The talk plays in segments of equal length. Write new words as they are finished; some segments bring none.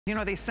You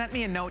know, they sent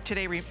me a note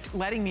today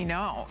letting me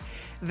know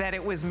that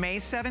it was May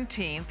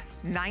 17th,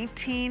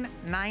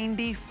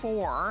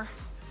 1994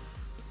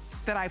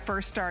 that I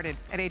first started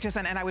at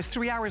HSN, and I was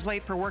 3 hours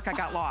late for work. I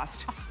got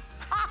lost.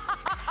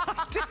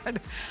 I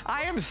did.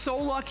 I am so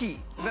lucky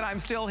that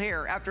I'm still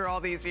here after all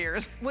these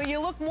years. Well, you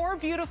look more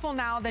beautiful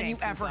now than you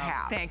ever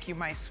have. Thank you,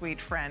 my sweet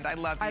friend. I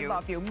love you. I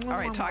love you. All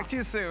right, talk to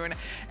you soon.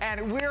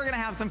 And we're gonna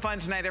have some fun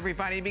tonight,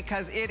 everybody,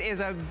 because it is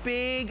a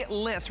big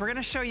list. We're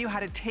gonna show you how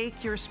to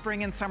take your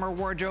spring and summer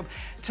wardrobe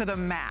to the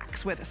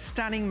max with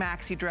stunning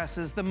maxi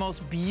dresses, the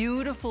most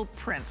beautiful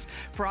prints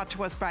brought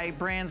to us by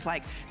brands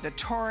like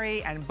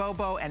Notori and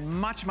Bobo and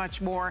much, much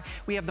more.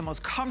 We have the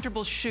most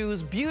comfortable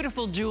shoes,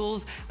 beautiful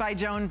jewels by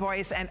Joan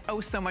Boyce, and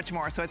oh, so much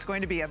more. So it's going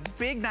to be a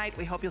big night.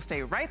 We hope you'll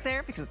stay right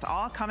there because it's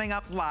all coming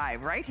up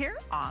live right here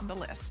on The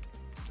List.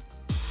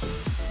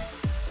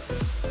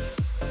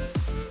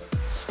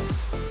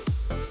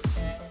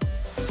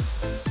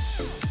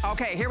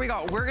 Okay, here we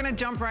go. We're gonna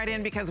jump right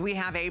in because we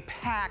have a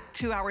packed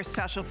 2-hour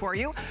special for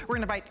you. We're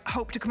gonna invite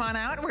Hope to come on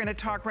out. We're gonna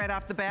talk right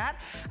off the bat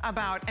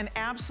about an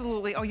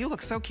absolutely, oh, you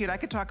look so cute. I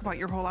could talk about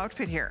your whole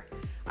outfit here.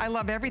 I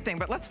love everything,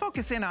 but let's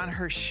focus in on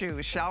her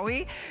shoe, shall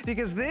we?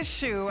 Because this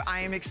shoe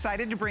I am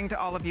excited to bring to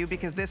all of you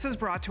because this is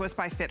brought to us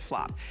by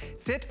FitFlop.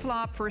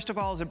 FitFlop, first of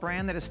all, is a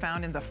brand that is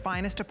found in the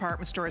finest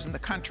department stores in the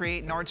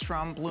country: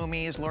 Nordstrom,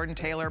 Bloomie's, Lord &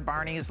 Taylor,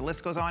 Barney's, the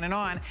list goes on and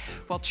on.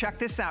 Well, check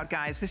this out,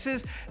 guys. This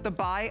is the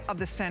buy of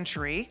the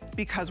century,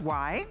 because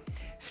why?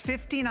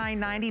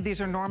 $59.90. These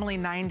are normally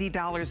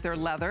 $90. They're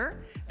leather.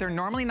 They're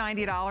normally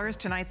 $90.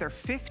 Tonight, they're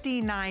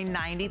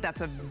 $59.90.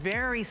 That's a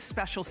very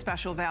special,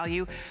 special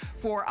value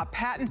for a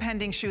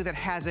patent-pending shoe that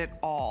has it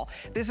all.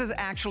 This is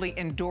actually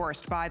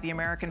endorsed by the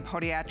American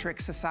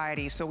Podiatric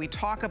Society. So we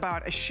talk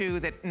about a shoe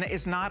that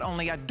is not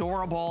only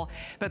adorable,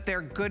 but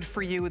they're good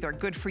for you. They're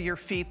good for your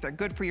feet. They're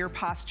good for your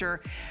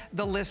posture.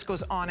 The list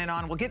goes on and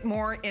on. We'll get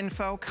more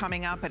info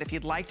coming up, but if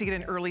you'd like to get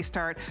an early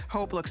start,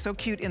 Hope looks so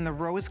cute in the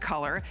rose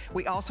color.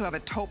 We also have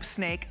a taupe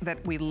snake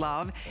that we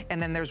love.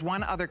 And then there's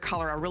one other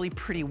color, a really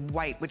pretty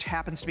white, which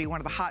happens to be one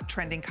of the hot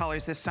trending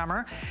colors this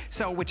summer.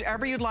 So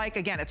whichever you'd like,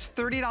 again, it's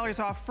 $30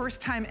 off, first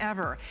time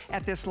ever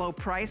at this low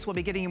price. We'll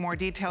be getting you more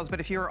details, but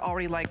if you're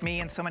already like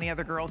me and so many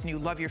other girls and you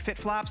love your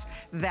FitFlops,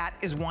 that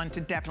is one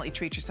to definitely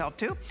treat yourself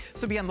to.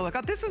 So be on the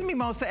lookout. This is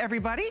Mimosa,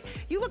 everybody.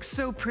 You look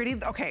so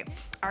pretty. Okay,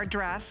 our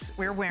dress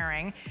we're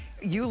wearing,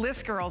 you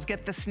list girls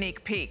get the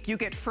sneak peek. You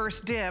get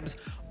first dibs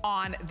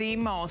on the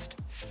most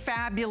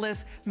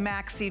fabulous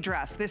maxi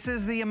dress. This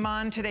is the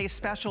Iman Today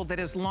special that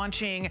is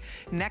launching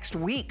next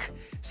week.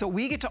 So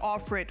we get to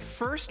offer it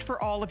first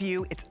for all of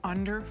you. It's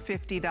under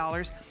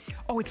 $50.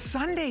 Oh, it's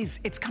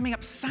Sundays. It's coming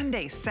up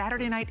Sunday,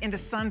 Saturday night into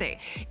Sunday.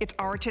 It's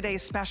our Today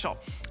special.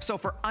 So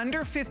for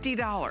under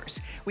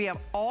 $50, we have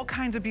all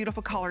kinds of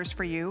beautiful colors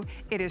for you.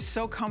 It is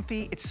so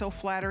comfy. It's so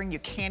flattering. You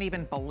can't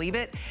even believe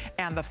it.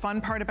 And the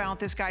fun part about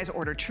this, guys,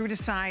 order true to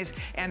size,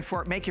 and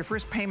make your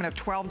first payment of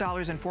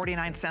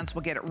 $12.49.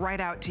 We'll get it right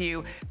out to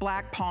you.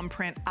 Black palm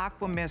print,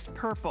 aqua mist,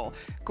 purple,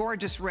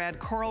 gorgeous red,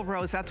 coral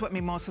rose, that's what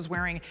Mimosa's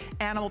wearing.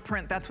 Animal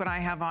print, that's what I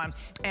have on,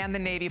 and the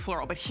navy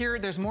floral. But here,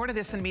 there's more to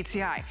this than meets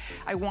the eye.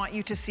 I want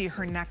you to see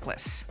her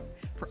necklace.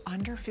 For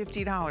under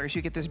 $50,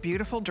 you get this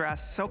beautiful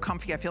dress, so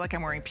comfy, I feel like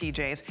I'm wearing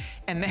PJs.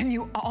 And then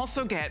you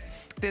also get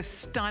this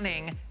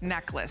stunning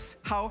necklace.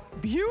 How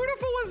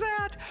beautiful is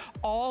that?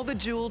 All the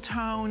jewel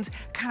tones,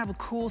 kind of a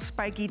cool,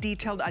 spiky,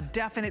 detailed, a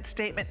definite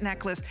statement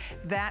necklace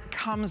that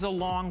comes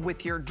along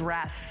with your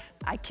dress.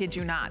 I kid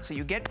you not. So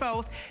you get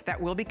both. That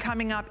will be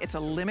coming up. It's a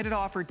limited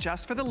offer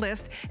just for the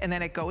list, and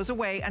then it goes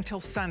away until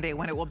Sunday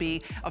when it will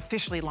be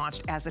officially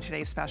launched as the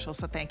Today Special.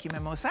 So thank you,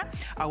 Mimosa.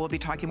 We'll be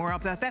talking more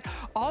about that.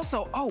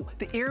 Also, oh,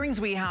 the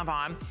earrings we have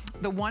on,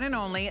 the one and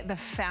only, the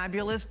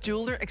fabulous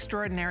jeweler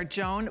extraordinaire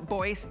Joan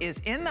Boyce is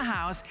in the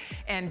house,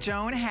 and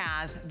Joan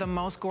has the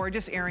most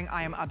gorgeous earring.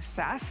 I am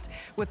obsessed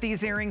with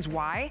these earrings.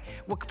 Why?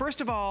 Well,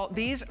 first of all,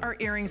 these are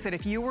earrings that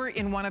if you were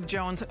in one of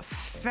Joan's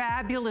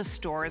fabulous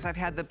stores, I've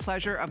had the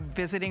pleasure of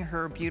visiting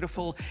her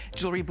beautiful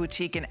jewelry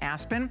boutique in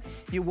Aspen.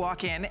 You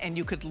walk in and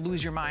you could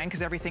lose your mind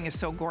because everything is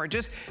so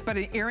gorgeous, but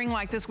an earring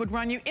like this would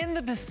run you in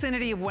the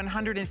vicinity of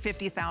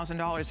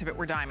 $150,000 if it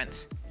were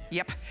diamonds.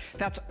 Yep,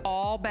 that's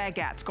all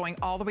baguettes going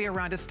all the way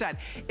around a stud.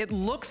 It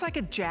looks like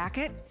a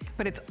jacket,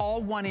 but it's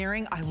all one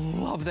earring. I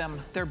love them.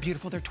 They're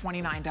beautiful. They're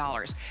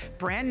 $29.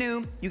 Brand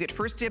new. You get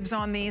first dibs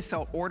on these,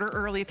 so order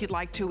early if you'd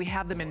like to. We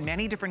have them in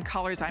many different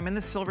colors. I'm in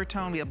the silver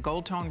tone. We have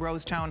gold tone,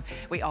 rose tone.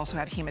 We also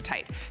have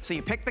hematite. So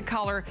you pick the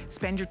color,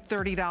 spend your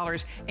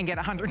 $30, and get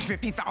a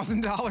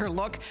 $150,000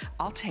 look.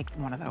 I'll take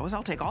one of those.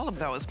 I'll take all of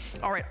those.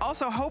 All right,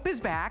 also Hope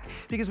is back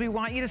because we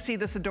want you to see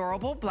this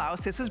adorable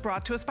blouse. This is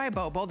brought to us by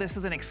Bobo. This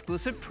is an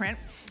exclusive print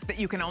that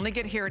you can only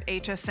get here at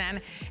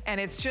HSN,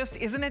 and it's just,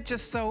 isn't it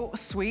just so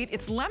sweet?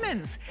 It's lemon.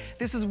 lemons.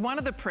 This is one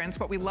of the prints,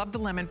 but we love the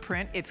lemon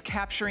print. It's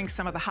capturing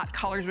some of the hot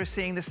colors we're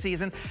seeing this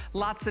season.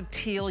 Lots of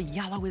teal,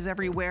 yellow is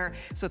everywhere.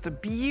 So it's a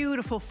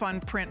beautiful,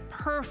 fun print.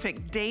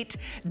 Perfect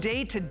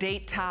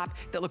day-to-date top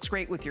that looks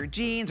great with your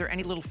jeans or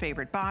any little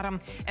favorite bottom.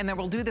 And then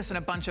we'll do this in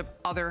a bunch of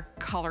other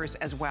colors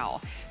as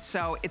well.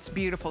 So it's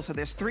beautiful. So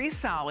there's 3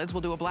 solids.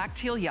 We'll do a black,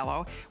 teal,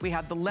 yellow. We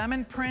have the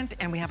lemon print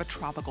and we have a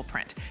tropical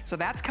print. So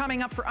that's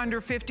coming up for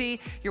under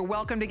 50. You're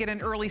welcome to get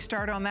an early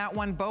start on that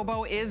one.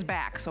 Bobo is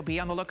back, so be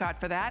on the lookout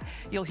for that.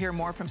 You'll hear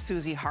more from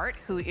Susie Hart,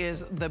 who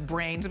is the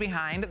brains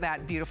behind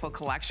that beautiful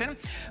collection.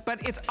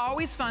 But it's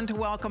always fun to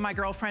welcome my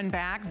girlfriend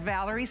back.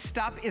 Valerie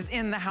Stupp is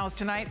in the house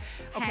tonight.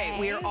 Okay,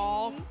 we are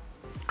all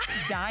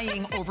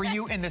dying over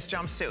you in this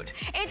jumpsuit.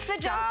 It's the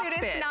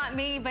jumpsuit, it's not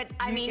me, but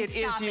I mean, it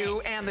is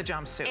you and the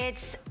jumpsuit.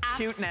 It's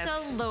cuteness.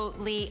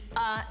 Absolutely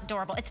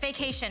adorable. It's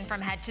vacation from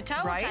head to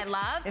toe, right? Which I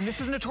love. And this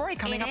is Notori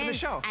coming up in the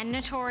show. And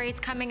Notori, it's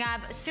coming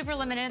up. Super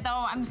limited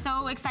though. I'm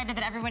so excited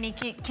that everybody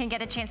can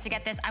get a chance to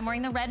get this. I'm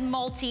wearing the red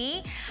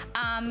multi,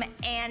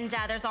 and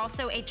there's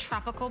also a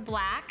tropical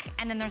black,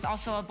 and then there's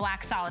also a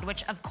black solid,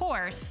 which of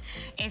course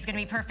is going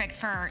to be perfect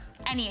for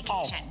any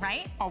occasion,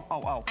 right?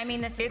 I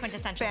mean, this is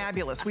quintessential. It's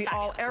fabulous.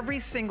 Every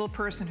single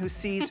person who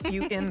sees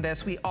you in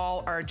this, we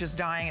all are just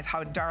dying at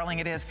how darling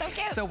it is. So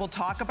cute. So we'll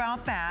talk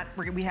about that.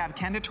 We have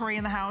Ken Notori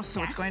in the house,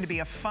 so it's going to be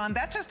a fun.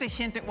 That's just a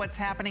hint at what's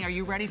happening. Are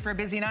you ready for a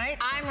busy night?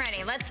 I'm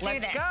ready. Let's do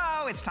this. Let's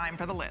go. It's time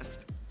for the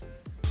list.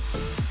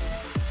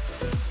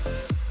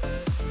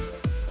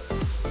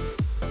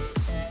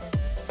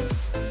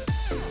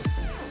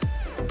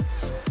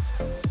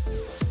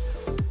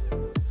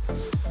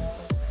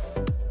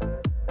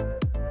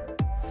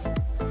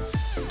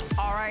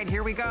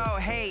 Here we go.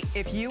 Hey,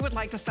 if you would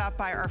like to stop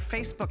by our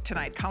Facebook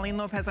tonight, Colleen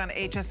Lopez on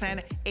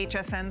HSN,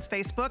 HSN's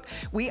Facebook,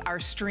 we are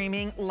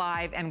streaming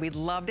live and we'd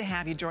love to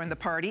have you join the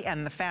party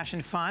and the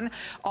fashion fun.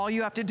 All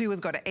you have to do is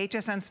go to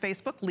HSN's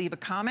Facebook, leave a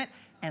comment,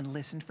 and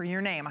listen for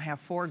your name. I have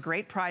 4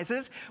 great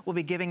prizes we'll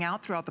be giving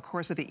out throughout the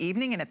course of the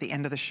evening, and at the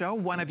end of the show,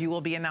 one of you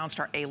will be announced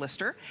our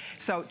A-lister.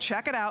 So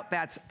check it out.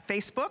 That's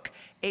Facebook,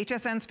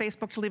 HSN's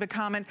Facebook to leave a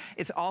comment.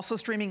 It's also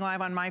streaming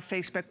live on my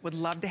Facebook. Would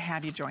love to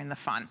have you join the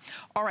fun.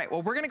 All right,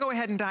 well, we're gonna go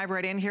ahead and dive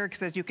right in here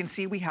because as you can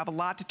see, we have a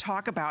lot to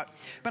talk about.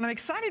 But I'm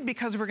excited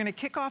because we're gonna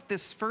kick off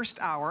this first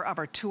hour of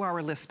our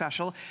 2-hour list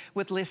special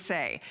with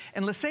Lissé.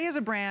 And Lissé is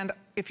a brand,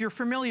 if you're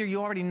familiar,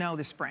 you already know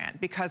this brand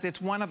because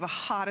it's one of the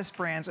hottest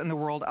brands in the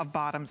world of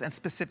bottoms and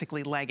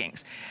specifically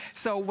leggings.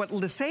 So what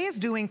Lissé is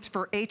doing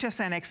for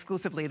HSN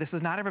exclusively, this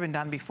has not ever been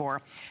done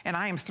before, and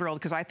I am thrilled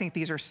because I think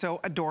these are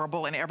so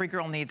adorable and every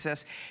girl needs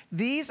this.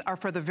 These are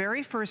for the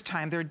very first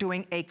time, they're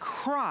doing a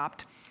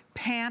cropped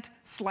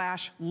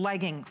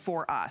pant/legging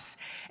for us.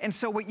 And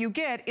so what you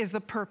get is the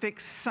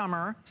perfect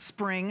summer,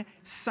 spring,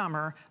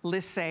 summer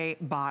Lissé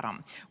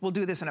bottom. We'll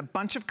do this in a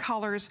bunch of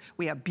colors.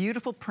 We have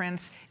beautiful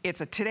prints.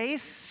 It's a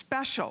today's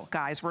special,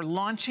 guys. We're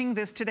launching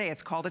this today.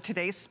 It's called a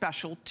today's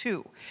special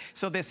 2.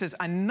 So this is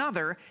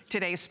another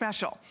today's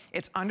special.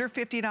 It's under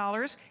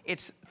 $50.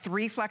 It's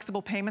 3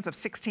 flexible payments of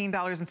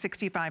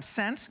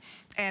 $16.65.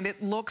 And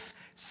it looks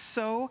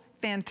so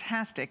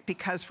fantastic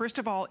because first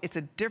of all, it's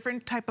a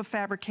different type of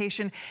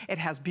fabrication. It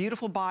has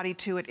beautiful body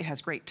to it. It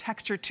has great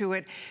texture to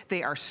it.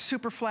 They are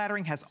super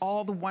flattering, has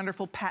all the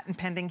wonderful patent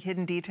pending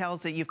hidden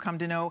details that you've come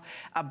to know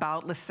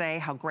about Lissé,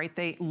 how great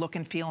they look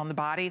and feel on the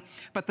body.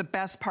 But the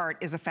best part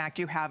is the fact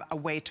you have a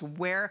way to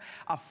wear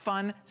a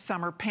fun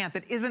summer pant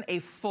that isn't a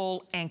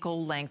full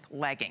ankle length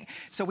legging.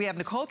 So we have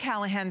Nicole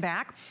Callahan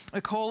back.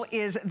 Nicole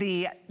is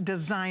the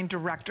design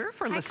director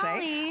for Lissé.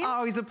 Colleen.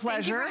 Always a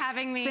pleasure. Thank you for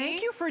having me.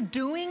 Thank you for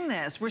doing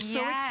this. We're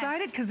so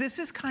excited because this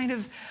is kind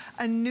of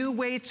a new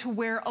way to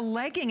wear a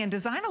legging and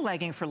design a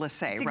legging for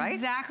Lissé, That's right?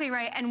 Exactly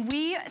right. And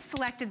we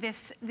selected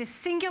this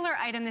singular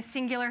item, this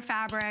singular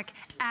fabric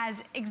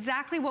as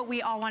exactly what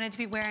we all wanted to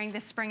be wearing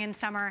this spring and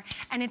summer.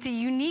 And it's a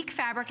unique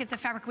fabric. It's a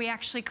fabric we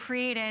actually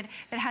created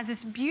that has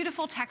this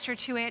beautiful texture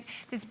to it,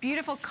 this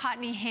beautiful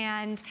cottony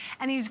hand,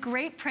 and these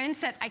great prints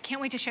that I can't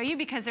wait to show you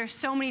because there's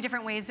so many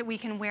different ways that we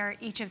can wear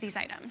each of these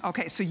items.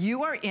 Okay, so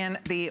you are in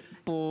the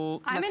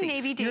I'm in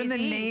navy daisy. You're in the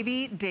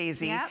navy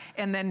daisy. Yep.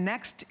 And then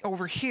next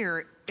over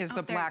here is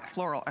the black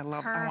floral. I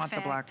want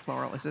the black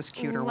floral. Is this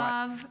cute or what?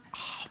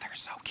 Oh, they're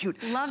so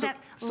cute. Love that.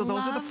 So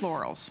those are the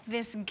florals.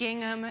 This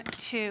gingham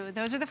too.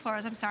 Those are the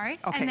florals, I'm sorry.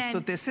 Okay, and then, so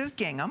this is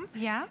gingham.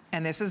 Yeah.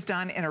 And this is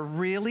done in a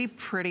really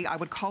pretty, I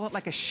would call it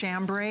like a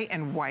chambray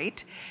and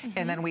white.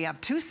 And then we have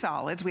 2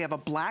 solids. We have a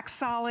black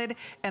solid,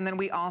 and then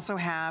we also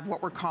have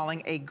what we're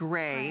calling a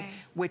gray,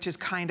 which is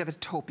kind of a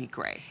taupey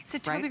gray. It's a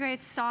taupey gray,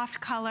 it's soft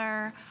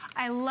color.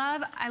 I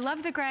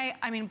love the gray.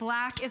 I mean,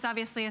 black is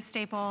obviously a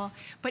staple,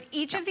 but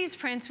each of these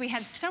prints, we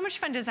had so much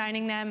fun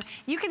designing them.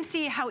 You can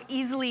see how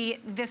easily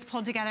this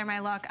pulled together my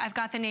look. I've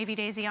got the navy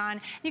daisy on.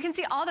 You can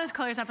see all those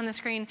colors up on the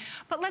screen,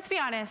 but let's be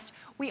honest,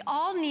 We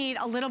all need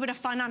a little bit of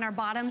fun on our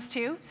bottoms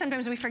too.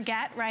 Sometimes we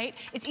forget, right?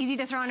 It's easy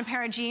to throw on a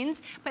pair of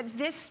jeans, but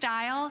this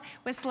style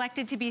was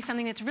selected to be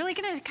something that's really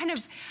gonna kind of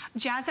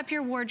jazz up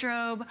your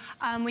wardrobe.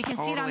 We can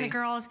see it on the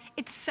girls.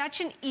 It's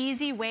such an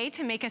easy way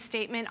to make a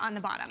statement on the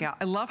bottom. Yeah,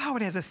 I love how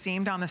it has a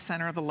seam down the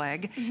center of the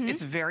leg.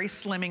 It's very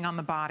slimming on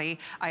the body.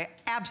 I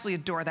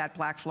absolutely adore that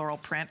black floral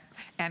print.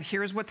 And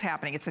here's what's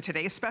happening. It's a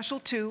today's special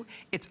too.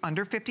 It's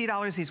under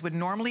 $50. These would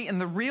normally, in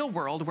the real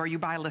world where you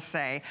buy, let's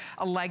say,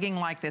 a legging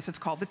like this, it's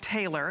called the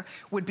Tailor,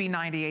 would be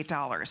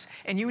 $98.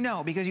 And you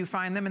know, because you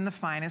find them in the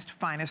finest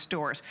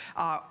stores.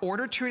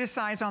 Order true to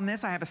size on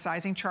this. I have a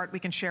sizing chart we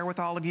can share with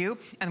all of you,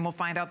 and we'll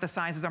find out the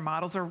sizes our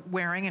models are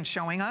wearing and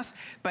showing us.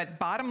 But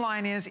bottom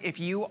line is, if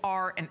you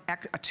are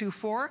a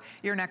 2'4",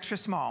 you're an extra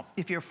small.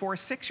 If you're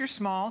 4'6", you're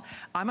small.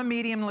 I'm a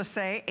medium, let's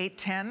say,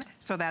 8'10",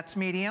 so that's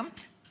medium.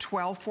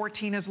 12,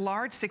 14 is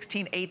large,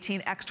 16,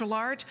 18 extra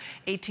large,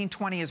 18,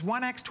 20 is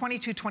 1X,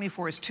 22,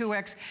 24 is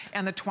 2X,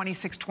 and the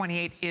 26,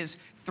 28 is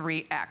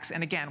 3X.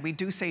 And again, we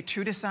do say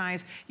true to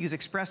size, use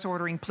express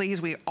ordering,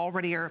 please. We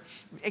already are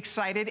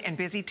excited and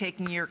busy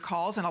taking your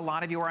calls, and a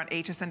lot of you are on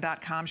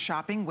hsn.com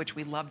shopping, which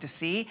we love to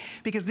see,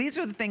 because these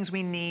are the things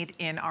we need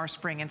in our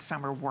spring and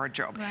summer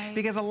wardrobe. Right.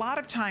 Because a lot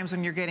of times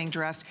when you're getting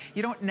dressed,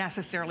 you don't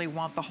necessarily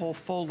want the whole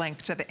full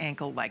length to the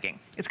ankle legging.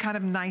 It's kind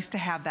of nice to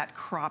have that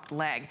cropped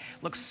leg.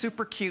 Looks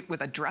super cute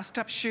with a dressed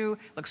up shoe,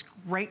 looks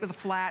great with a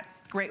flat,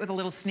 great with a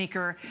little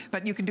sneaker,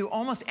 but you can do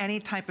almost any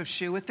type of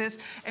shoe with this.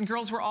 And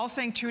girls, we're all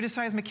saying true to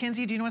size.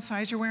 Mackenzie, do you know what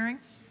size you're wearing?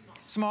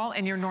 Small,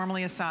 and you're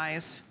normally a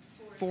size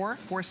 4,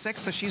 4'6",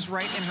 so she's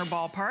right in her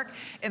ballpark.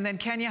 And then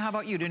Kenya, how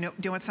about you? Do you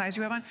know what size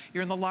you have on?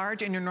 You're in the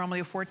large, and you're normally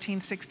a 14,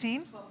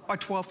 16? Or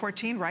 12,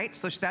 14, right?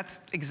 So that's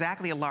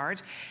exactly a large.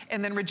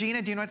 And then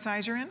Regina, do you know what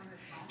size you're in?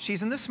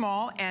 She's in the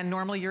small, and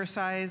normally you're a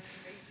size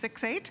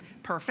 6'8",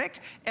 perfect.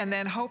 And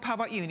then Hope, how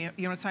about you? You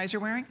know what size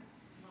you're wearing?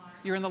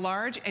 You're in the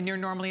large, and you're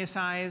normally a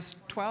size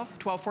 12,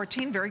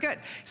 14, very good.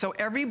 So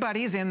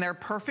everybody's in their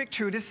perfect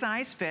true to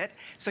size fit,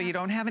 so you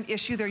don't have an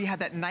issue there. You have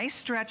that nice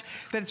stretch,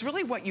 but it's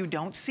really what you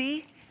don't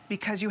see,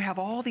 because you have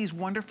all these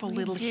wonderful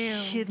little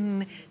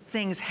hidden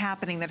things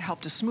happening that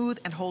help to smooth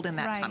and hold in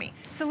that tummy.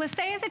 So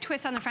lissé is a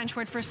twist on the French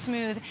word for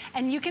smooth,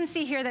 and you can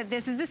see here that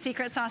this is the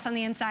secret sauce on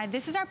the inside.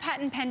 This is our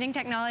patent pending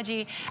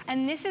technology,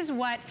 and this is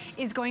what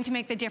is going to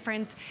make the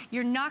difference.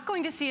 You're not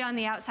going to see it on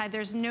the outside.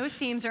 There's no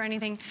seams or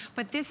anything,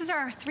 but this is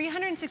our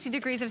 360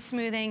 degrees of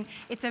smoothing.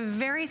 It's a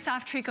very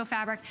soft tricot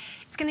fabric.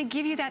 It's gonna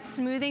give you that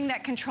smoothing,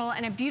 that control,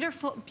 and a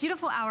beautiful,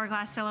 beautiful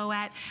hourglass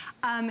silhouette.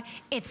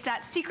 It's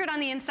that secret on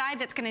the inside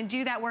that's gonna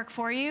do that work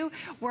for you.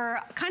 We're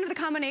kind of the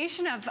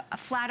combination of a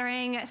flattering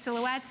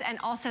silhouettes and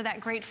also that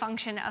great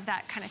function of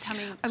that kind of tummy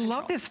control. I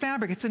love this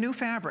fabric. It's a new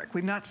fabric.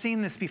 We've not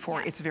seen this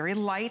before. It's very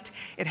light.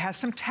 It has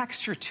some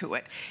texture to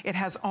it. It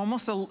has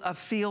almost a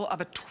feel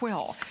of a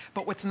twill.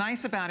 But what's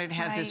nice about it, it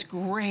has this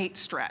great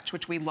stretch,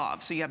 which we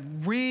love. So you have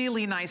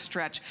really nice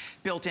stretch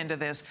built into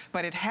this,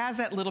 but it has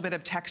that little bit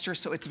of texture,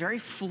 so it's very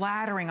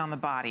flattering on the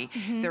body.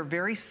 They're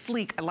very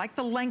sleek. I like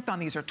the length on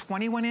these are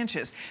 21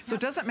 inches. So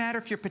it doesn't matter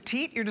if you're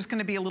petite, you're just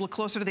gonna be a little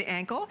closer to the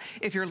ankle.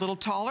 If you're a little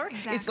taller,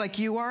 it's like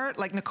you are,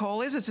 like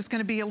Nicole is, it's just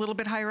gonna be a little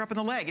bit higher up in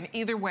the leg. And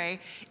either way,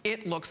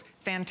 it looks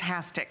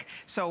fantastic.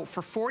 So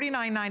for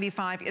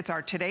 $49.95, it's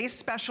our today's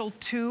special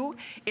too.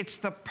 It's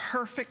the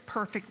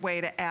perfect way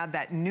to add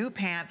that new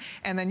pant,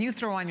 and then you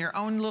throw on your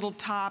own little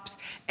tops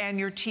and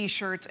your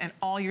t-shirts and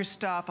all your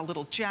stuff, a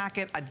little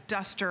jacket, a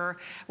duster,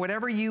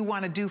 whatever you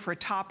wanna do for a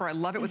topper. I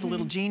love it with the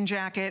little jean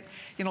jacket.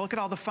 You know, look at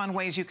all the fun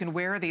ways you can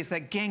wear these.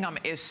 That gingham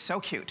is so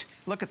cute.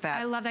 Look at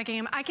that. I love that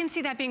gingham. I can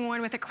see that being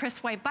worn with a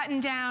crisp white button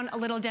down, a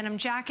little denim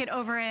jacket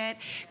over it.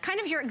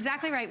 Kind of, you're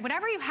exactly right.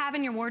 Whatever you have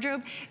in your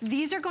wardrobe,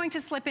 these are going to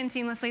slip in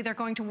seamlessly. They're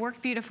going to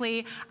work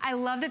beautifully. I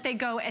love that they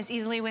go as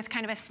easily with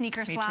kind of a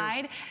sneaker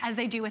slide as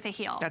they do with a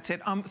heel. That's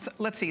it. So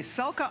let's see.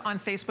 Selka on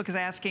Facebook is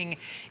asking,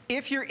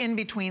 if you're in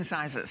between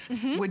sizes,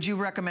 would you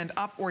recommend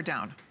up or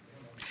down?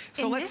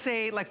 So let's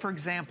say, like for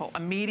example, a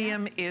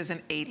medium is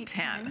an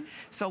 8'10".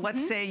 So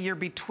let's say you're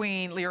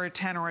between, you're a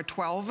 10 or a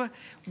 12.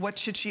 What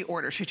should she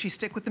order? Should she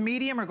stick with the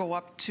medium or go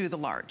up to the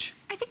large?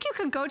 I think you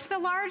could go to the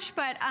large,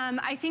 but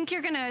I think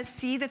you're gonna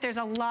see that there's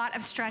a lot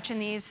of stretch in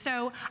these.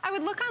 So I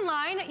would look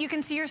online. You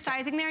can see your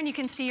sizing there and you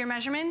can see your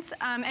measurements.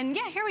 And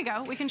yeah, here we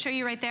go. We can show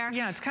you right there.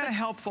 Yeah, it's kind of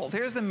helpful.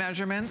 There's the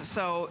measurement.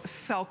 So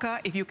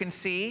Selka, if you can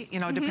see, you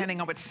know, depending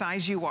on what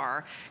size you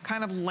are,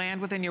 kind of land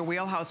within your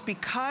wheelhouse.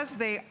 Because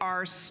they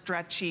are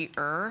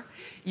stretchier,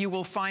 you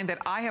will find that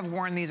I have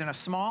worn these in a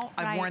small,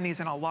 I've worn these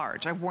in a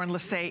large. I've worn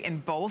lissé in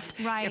both.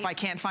 If I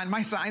can't find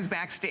my size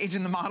backstage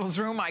in the model's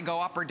room, I go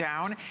up or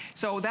down.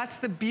 So that's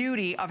the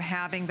beauty of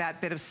having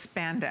that bit of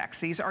spandex.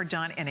 These are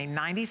done in a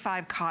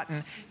 95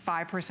 cotton,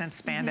 5%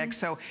 spandex.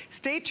 So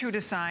stay true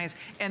to size,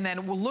 and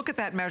then we'll look at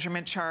that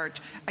measurement chart.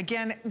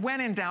 Again,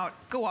 when in doubt,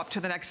 go up to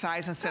the next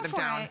size instead of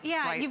down.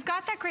 Yeah, right? You've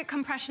got that great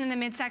compression in the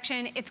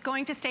midsection. It's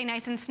going to stay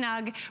nice and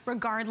snug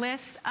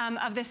regardless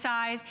of the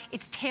size.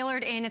 It's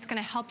tailored in. It's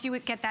going to help you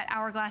get that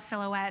hourglass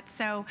silhouette.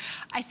 So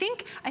I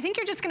think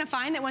you're just going to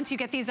find that once you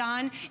get these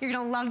on, you're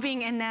going to love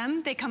being in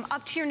them. They come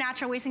up to your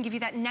natural waist and give you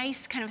that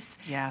nice kind of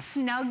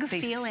snug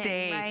feeling,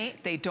 stay,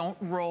 right? They don't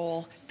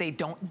roll, they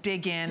don't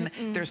dig in.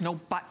 There's no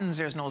buttons,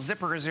 there's no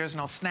zippers, there's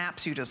no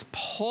snaps. You just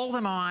pull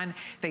them on.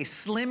 They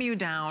slim you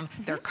down.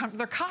 They're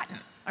cotton.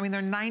 I mean,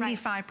 they're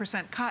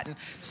 95% cotton,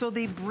 so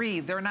they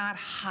breathe. They're not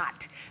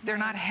hot. They're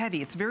not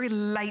heavy. It's very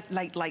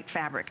light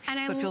fabric,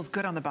 so it feels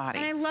good on the body.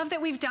 And I love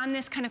that we've done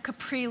this kind of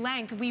capri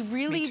length. We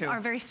really are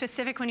very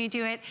specific when you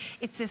do it.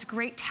 It's this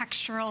great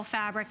textural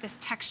fabric, this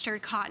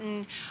textured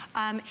cotton.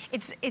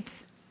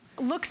 It's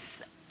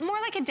looks more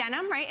like a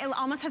denim, right? It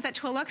almost has that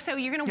twill look. So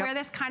you're gonna wear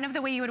this kind of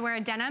the way you would wear a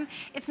denim.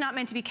 It's not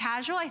meant to be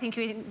casual. I think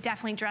you would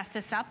definitely dress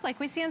this up like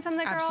we see on some of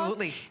the girls.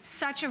 Absolutely.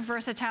 Such a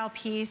versatile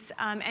piece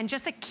and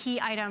just a key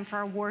item for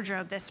a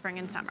wardrobe this spring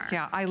and summer.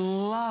 Yeah, I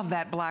love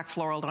that black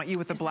floral, don't you,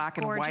 with the black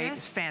and white.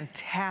 It's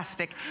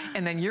fantastic.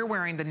 And then you're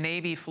wearing the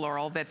navy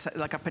floral that's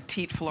like a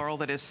petite floral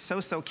that is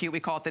so cute. We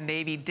call it the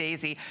navy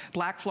daisy.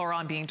 Black floral,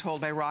 I'm being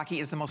told by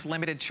Rocky, is the most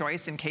limited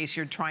choice in case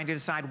you're trying to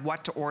decide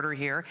what to order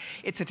here.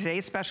 It's a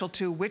today's special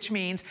too, which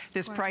means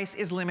this price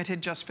is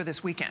limited just for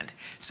this weekend.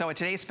 So a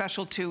today's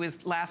special too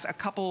lasts a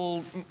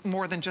couple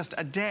more than just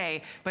a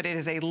day, but it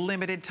is a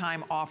limited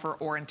time offer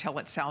or until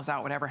it sells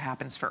out, whatever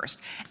happens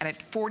first. And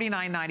at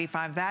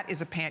 $49.95, that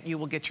is a pant you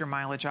will get your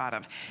mileage out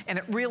of. And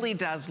it really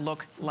does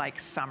look like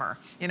summer.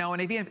 You know,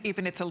 and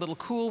even it's a little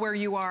cool where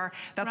you are,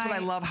 that's what I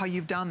love how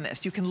you've done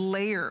this. You can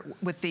layer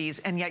with these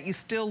and yet you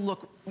still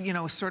look, you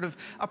know, sort of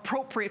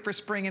appropriate for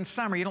spring and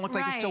summer. You don't look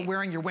like you're still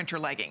wearing your winter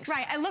leggings.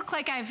 Right, I look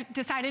like I've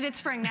decided it's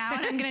spring now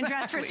and I'm gonna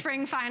dress for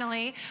spring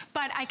finally,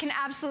 but I can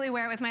absolutely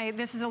wear it with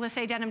this is a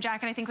Lissé denim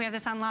jacket. I think we have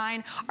this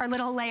online. Our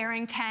little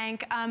layering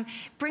tank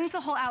brings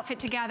the whole outfit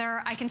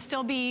together. I can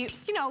still be,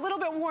 you know, a little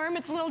bit warm.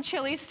 It's a little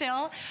chilly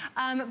still,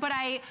 but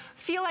I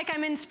feel like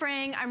I'm in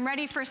spring. I'm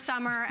ready for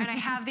summer and I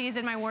have these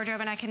in my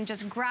wardrobe and I can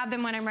just grab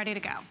them when I'm ready to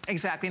go.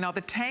 Exactly. Now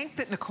the tank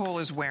that Nicole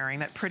is wearing,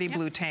 that pretty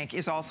blue tank,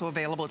 is also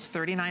available. It's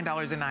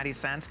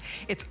 $39.90.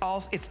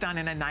 It's done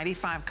in a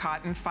 95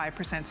 cotton, 5%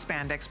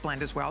 spandex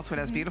blend as well, so it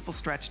has beautiful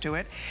stretch to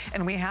it.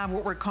 And we have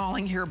what we're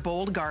calling here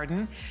Bold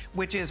Garden,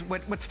 which is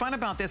what's fun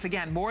about this,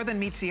 again, more than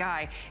meets the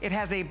eye, it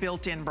has a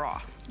built-in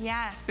bra.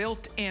 Yes.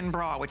 Built-in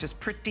bra, which is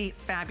pretty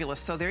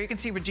fabulous. So there you can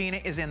see Regina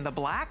is in the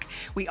black.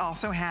 We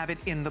also have it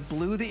in the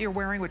blue that you're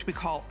wearing, which we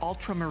call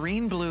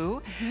ultramarine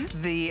blue.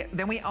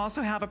 Then we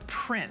also have a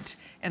print,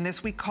 and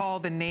this we call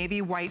the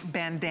navy white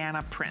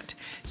bandana print.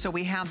 So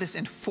we have this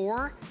in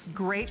 4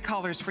 great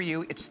colors for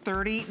you. It's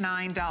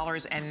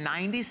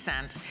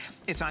 $39.90.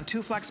 It's on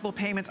 2 flexible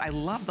payments. I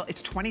love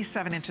it's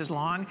 27 inches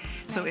long,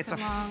 so it's a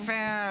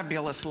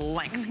fabulous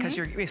length because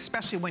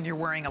especially when you're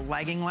wearing a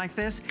legging like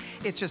this,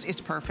 it's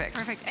perfect. It's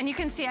perfect. And you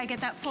can see I get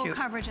that full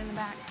coverage in the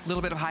back. A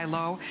little bit of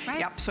high-low.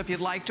 Yep, so if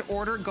you'd like to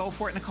order, go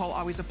for it. Nicole,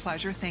 always a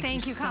pleasure.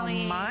 Thank you so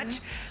Colleen. much.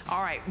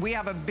 All right, we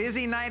have a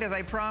busy night, as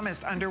I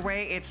promised,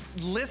 underway. It's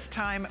list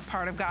time,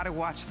 part of Gotta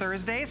Watch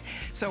Thursdays.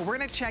 So we're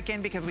gonna check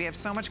in because we have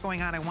so much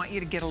going on. I want you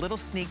to get a little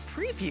sneak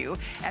preview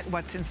at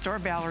what's in store.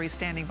 Valerie's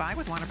standing by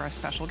with one of our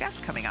special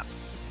guests coming up.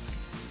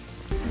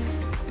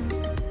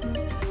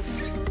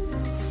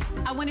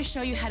 I want to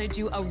show you how to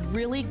do a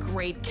really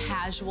great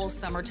casual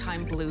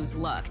summertime blues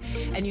look.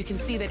 And you can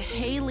see that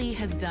Haley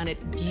has done it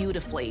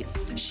beautifully.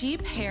 She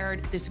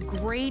paired this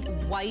great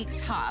white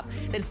top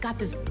that's got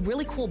this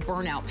really cool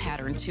burnout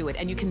pattern to it.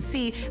 And you can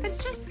see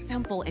it's just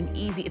simple and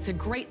easy. It's a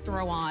great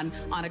throw on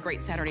a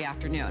great Saturday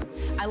afternoon.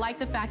 I like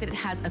the fact that it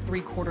has a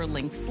 3/4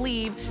 length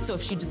sleeve. So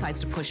if she decides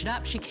to push it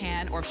up, she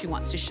can, or if she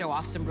wants to show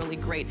off some really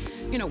great,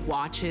 you know,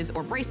 watches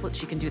or bracelets,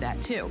 she can do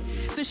that too.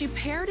 So she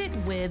paired it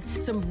with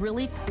some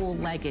really cool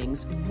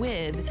leggings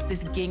with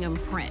this gingham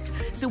print.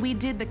 So we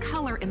did the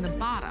color in the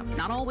bottom,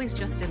 not always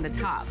just in the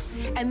top.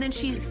 And then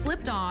she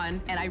slipped on,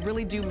 and I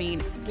really do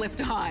mean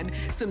slipped on,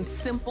 some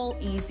simple,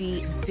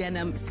 easy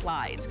denim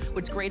slides.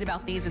 What's great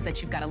about these is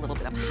that you've got a little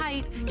bit of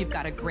height, you've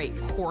got a great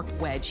cork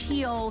wedge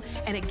heel,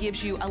 and it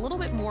gives you a little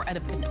bit more of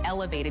an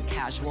elevated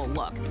casual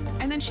look.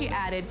 And then she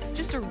added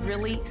just a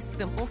really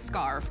simple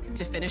scarf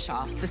to finish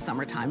off the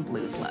summertime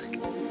blues look.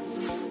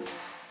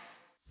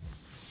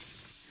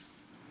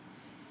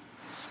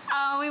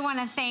 Oh, we want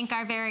to thank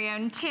our very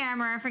own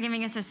Tamara for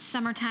giving us those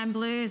summertime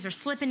blues. We're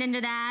slipping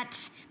into that,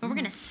 but we're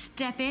going to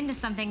step into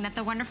something that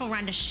the wonderful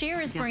Rhonda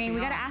Shear is bringing. We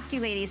got to ask you,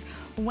 ladies,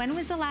 when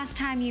was the last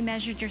time you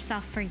measured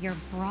yourself for your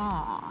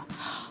bra?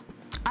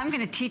 I'm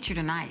going to teach you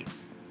tonight.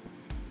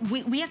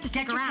 We have to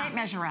stick around. Get your tape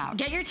measure out.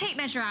 Get your tape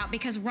measure out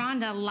because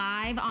Rhonda,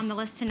 live on the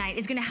list tonight,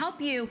 is going to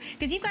help you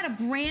because you've got a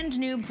brand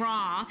new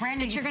bra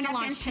that you're going to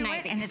launch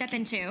tonight that you step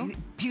into.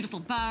 Beautiful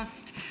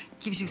bust.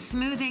 gives you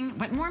smoothing,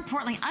 but more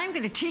importantly, I'm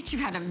gonna teach you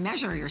how to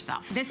measure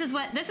yourself. This is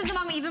the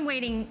moment you've been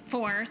waiting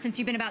for since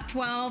you've been about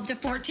 12 to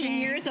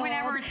 14 years old.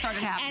 Whenever it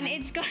started happening.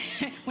 And it's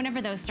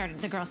whenever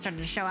the girls started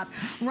to show up.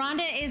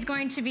 Rhonda is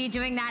going to be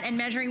doing that and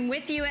measuring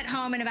with you at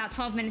home in about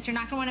 12 minutes. You're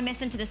not gonna wanna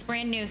miss into this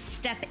brand new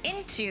Step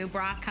Into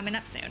bra coming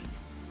up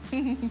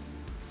soon.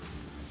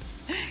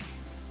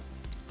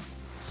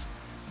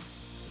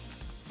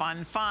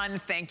 Fun,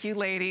 fun. Thank you,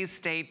 ladies.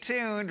 Stay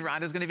tuned.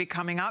 Rhonda's gonna be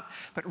coming up.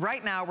 But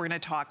right now, we're gonna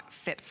talk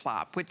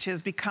FitFlop, which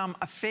has become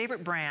a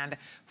favorite brand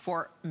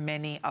for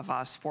many of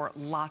us for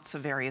lots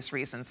of various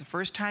reasons. The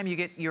first time you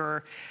get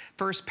your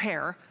first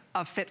pair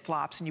of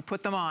FitFlops and you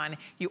put them on,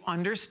 you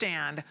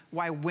understand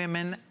why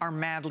women are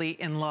madly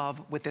in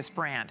love with this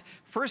brand.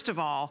 First of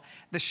all,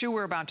 the shoe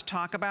we're about to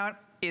talk about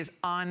is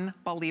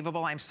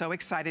unbelievable. I'm so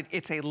excited.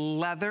 It's a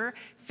leather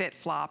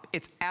FitFlop.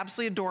 It's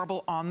absolutely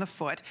adorable on the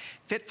foot.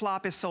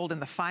 FitFlop is sold in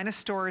the finest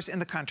stores in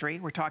the country.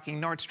 We're talking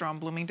Nordstrom,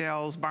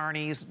 Bloomingdale's,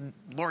 Barney's,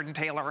 Lord &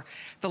 Taylor.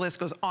 The list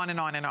goes on and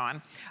on and on.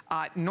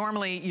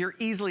 Normally, you're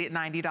easily at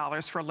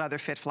 $90 for a leather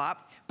FitFlop,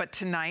 but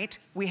tonight,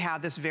 we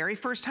have this very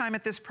first time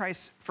at this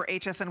price for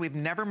HSN. We've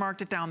never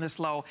marked it down this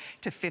low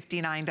to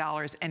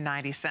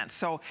 $59.90.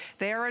 So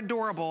they are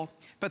adorable,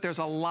 but there's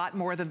a lot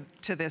more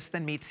to this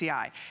than meets the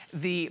eye.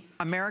 The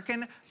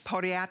American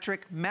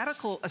Podiatric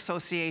Medical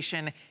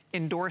Association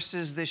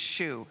endorses this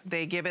shoe.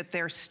 They give it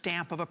their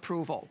stamp of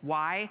approval.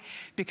 Why?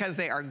 Because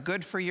they are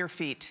good for your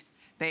feet.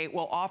 They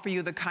will offer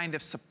you the kind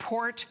of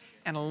support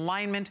and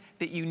alignment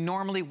that you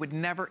normally would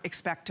never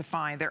expect to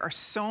find. There are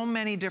so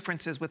many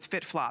differences with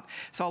FitFlop.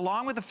 So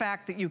along with the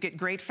fact that you get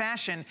great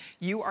fashion,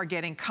 you are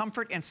getting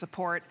comfort and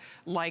support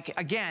like,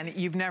 again,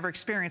 you've never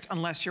experienced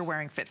unless you're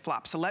wearing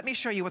FitFlop. So let me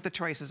show you what the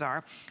choices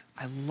are.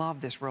 I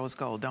love this rose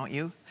gold, don't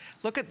you?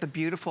 Look at the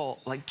beautiful,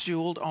 like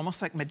jeweled,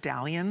 almost like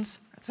medallions.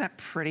 Isn't that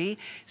pretty?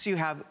 So you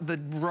have the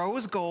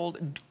rose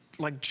gold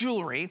like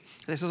jewelry.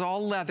 This is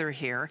all leather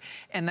here.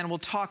 And then we'll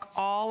talk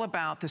all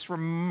about this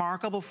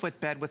remarkable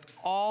footbed with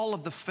all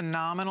of the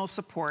phenomenal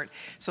support.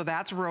 So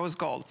that's rose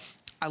gold.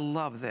 I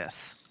love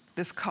this.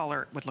 This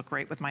color would look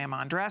great with my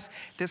Iman dress.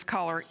 This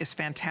color is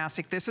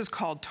fantastic. This is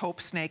called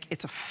taupe snake.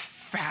 It's a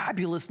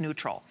fabulous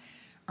neutral.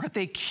 Aren't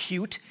they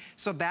cute?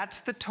 So that's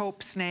the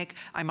taupe snake.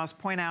 I must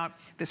point out,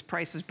 this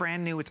price is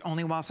brand new. It's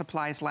only while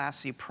supplies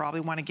last, so you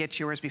probably want to get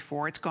yours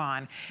before it's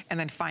gone. And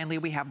then finally,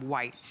 we have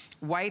white.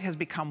 White has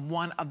become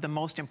one of the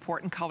most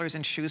important colors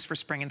in shoes for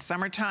spring and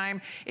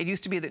summertime. It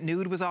used to be that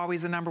nude was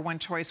always the #1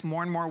 choice.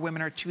 More and more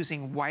women are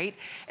choosing white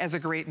as a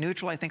great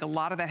neutral. I think a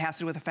lot of that has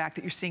to do with the fact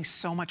that you're seeing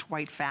so much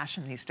white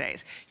fashion these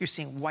days. You're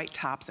seeing white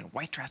tops and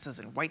white dresses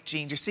and white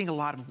jeans. You're seeing a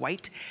lot of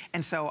white.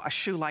 And so a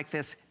shoe like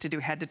this to do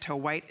head to toe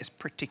white is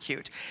pretty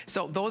cute.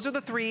 So those are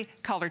the 3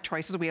 color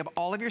choices. We have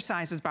all of your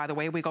sizes, by the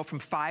way. We go from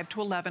 5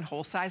 to 11,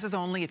 whole sizes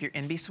only. If you're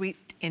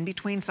in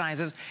between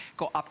sizes,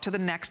 go up to the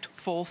next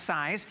full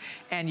size,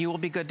 and you will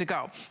be good to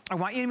go. I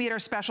want you to meet our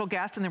special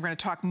guest, and then we're going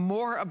to talk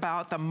more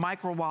about the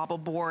micro wobble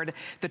board,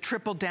 the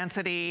triple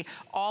density,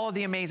 all of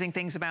the amazing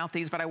things about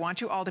these. But I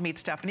want you all to meet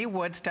Stephanie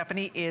Wood.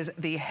 Stephanie is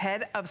the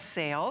head of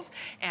sales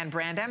and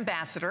brand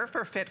ambassador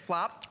for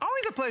FitFlop.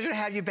 Always a pleasure to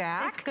have you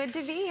back. It's good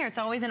to be here. It's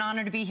always an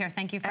honor to be here.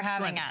 Thank you for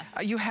having us.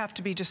 You have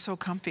to be just so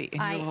comfy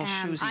in your little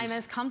shoesies. I'm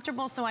as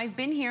comfortable. So I've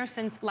been here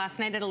since last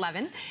night at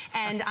 11,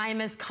 and I'm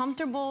as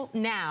comfortable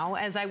now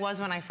as I was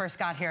when I first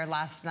got here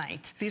last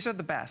night. These are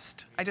the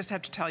best. I just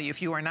have to tell you,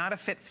 if you are not a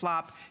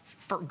FitFlop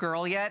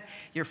girl yet,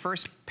 your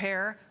first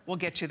pair will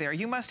get you there.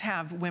 You must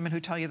have women who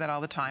tell you that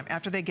all the time.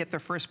 After they get their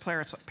first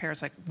pair,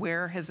 it's like,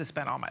 where has this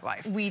been all my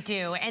life? We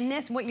do. And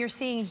this, what you're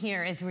seeing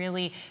here is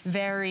really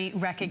very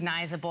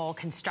recognizable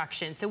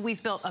construction. So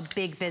we've built a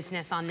big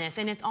business on this,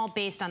 and it's all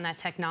based on that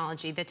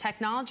technology. The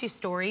technology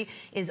story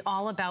is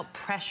all about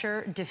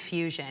pressure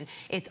diffusion.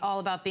 It's all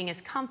about being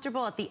as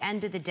comfortable at the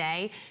end of the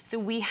day. So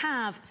we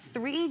have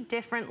 3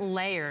 different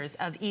layers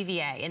of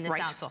EVA in this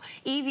outsole.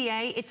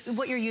 EVA, it's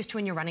what you're used to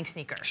when you're running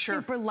sneakers. Sure.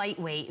 Super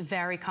lightweight,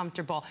 very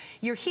comfortable.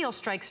 Your heel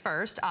strikes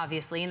first,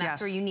 obviously, and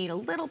that's where you need a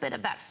little bit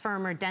of that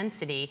firmer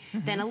density,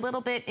 then a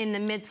little bit in the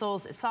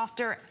midsoles,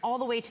 softer, all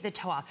the way to the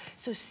toe off.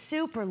 So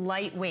super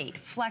lightweight,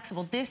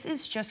 flexible. This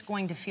is just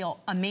going to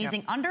feel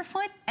amazing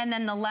underfoot, and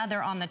then the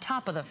leather on the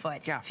top of the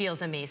foot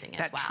feels amazing as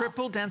well. That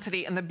triple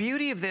density, and the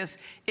beauty of this,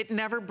 it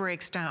never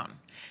breaks down.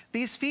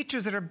 These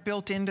features that are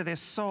built into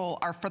this sole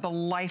are for the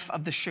life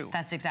of the shoe.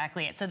 That's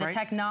exactly it. So the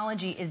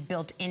technology is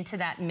built into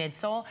that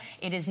midsole.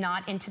 It is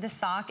not into the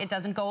sock. It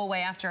doesn't go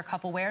away after a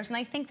couple wears. And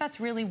I think that's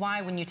really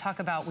why when you talk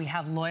about we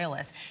have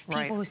loyalists,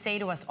 people who say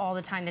to us all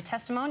the time, the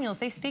testimonials,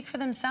 they speak for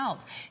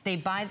themselves. They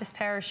buy this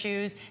pair of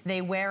shoes.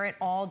 They wear it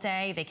all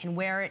day. They can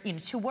wear it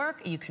to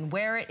work. You can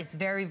wear it. It's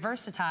very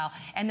versatile.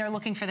 And they're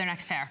looking for their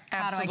next pair.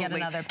 Absolutely. How do I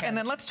get another pair? And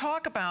then let's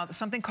talk about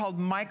something called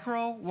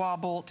micro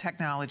wobble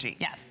technology.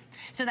 Yes.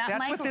 So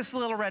that's what this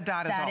little red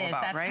dot is all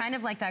about, That's kind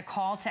of like that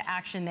call to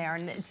action there.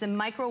 And it's the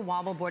micro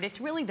wobble board.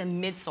 It's really the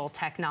midsole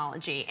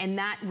technology. And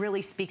that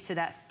really speaks to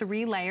that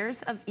 3 layers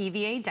layers of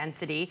EVA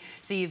density.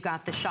 So you've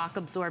got the shock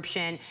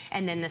absorption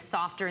and then the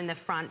softer in the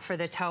front for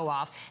the toe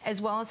off,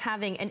 as well as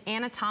having an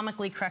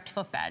anatomically correct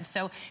footbed.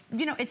 So,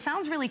 you know, it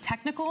sounds really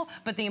technical,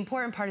 but the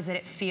important part is that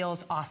it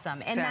feels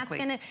awesome. And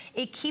Exactly.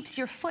 it keeps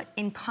your foot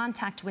in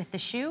contact with the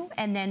shoe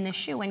and then the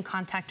shoe in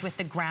contact with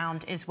the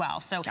ground as well.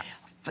 So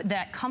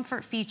that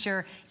comfort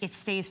feature, it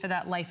stays for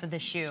that life of the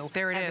shoe.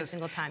 There it every is.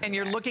 single time. And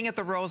you're looking at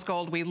the rose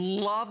gold. We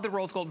love the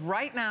rose gold.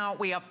 Right now,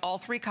 we have all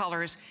 3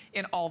 colors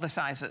in all the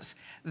sizes.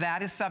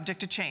 That is subject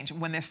to change.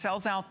 When this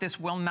sells out, this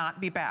will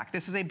not be back.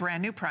 This is a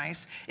brand new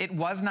price. It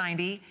was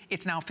 $90.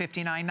 It's now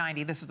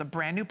 $59.90. This is a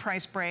brand new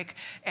price break.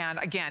 And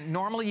again,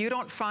 normally you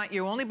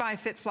only buy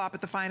FitFlop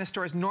at the finest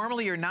stores.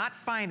 Normally you're not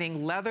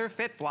finding leather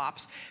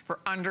FitFlops for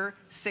under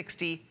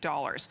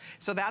 $60.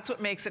 So that's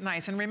what makes it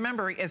nice. And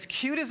remember, as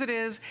cute as it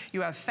is,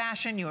 you have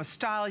fashion, you have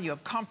style, you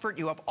have comfort,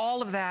 you have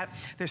all of that.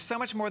 There's so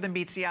much more than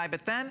meets the eye.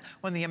 But then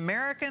when the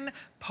American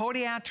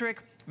Podiatric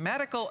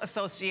Medical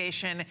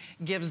Association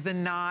gives the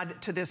nod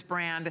to this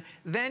brand,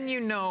 then you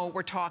know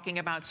we're talking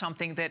about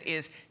something that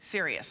is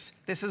serious.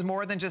 This is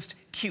more than just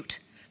cute.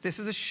 This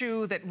is a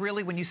shoe that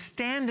really, when you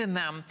stand in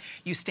them,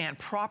 you stand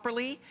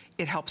properly.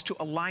 It helps to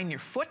align your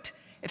foot.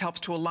 It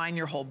helps to align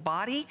your whole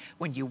body.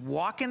 When you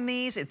walk in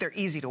these, they're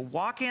easy to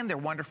walk in. They're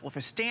wonderful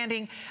for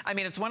standing. I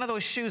mean, it's one of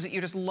those shoes that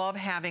you just love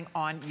having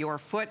on your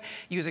foot.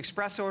 Use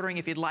express ordering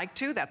if you'd like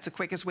to. That's the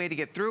quickest way to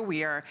get through.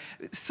 We are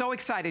so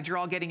excited you're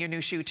all getting your new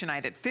shoe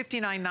tonight at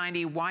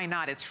 $59.90. Why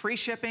not? It's free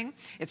shipping.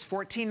 It's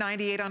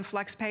 $14.98 on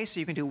FlexPay, so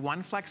you can do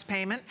 1 flex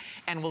payment,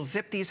 and we'll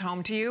zip these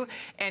home to you.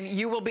 And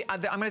you will be,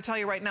 I'm going to tell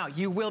you right now,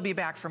 you will be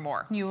back for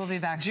more. You will be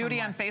back Judy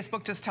for more. on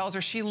Facebook just tells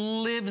her she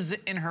lives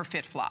in her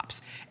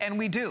FitFlops. And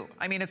we do.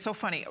 I mean, it's so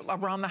funny.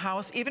 Around the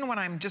house, even when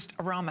I'm just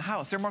around the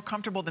house, they're more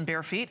comfortable than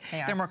bare feet.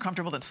 They're more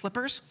comfortable than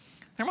slippers.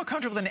 They're more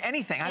comfortable than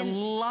anything. I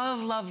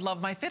love, love,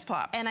 love my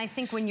FitFlops. And I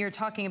think when you're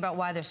talking about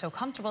why they're so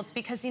comfortable, it's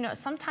because, you know,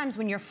 sometimes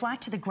when you're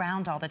flat to the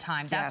ground all the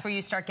time, that's where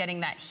you start getting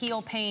that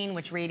heel pain,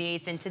 which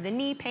radiates into the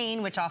knee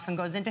pain, which often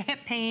goes into hip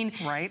pain.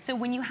 Right. So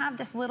when you have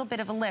this little bit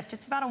of a lift,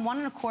 it's about a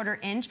 1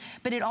 1/4 inch,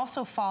 but it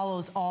also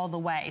follows all the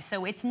way.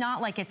 So it's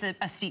not like it's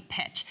a steep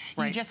pitch.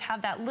 Right. You just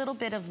have that little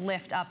bit of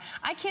lift up.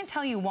 I can't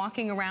tell you,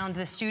 walking around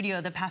the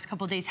studio the past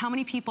couple of days, how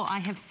many people I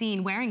have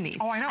seen wearing these.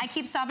 Oh, I know. I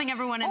keep stopping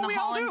everyone in the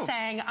hall and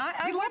saying,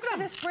 I love work for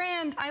them. this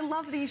brand. I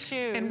love these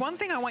shoes. And one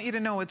thing I want you to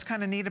know, it's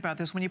kind of neat about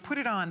this, when you put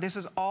it on, this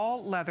is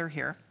all leather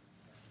here.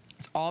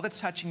 It's all that's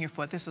touching your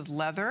foot. This is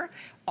leather,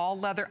 all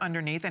leather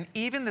underneath. And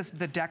even this,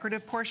 the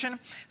decorative portion, I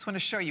just want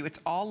to show you, it's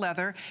all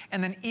leather.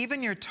 And then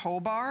even your toe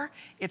bar,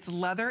 it's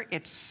leather,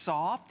 it's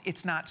soft,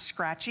 it's not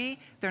scratchy,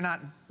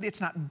 it's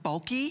not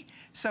bulky.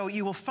 So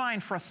you will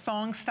find for a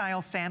thong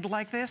style sandal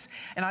like this,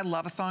 and I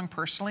love a thong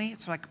personally,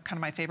 it's like kind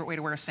of my favorite way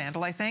to wear a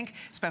sandal, I think,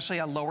 especially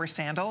a lower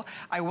sandal.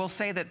 I will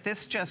say that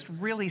this just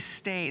really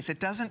stays. It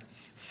doesn't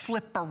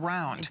flip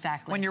around.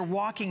 Exactly. When you're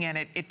walking in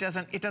it, it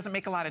doesn't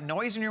make a lot of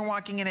noise when you're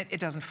walking in it. It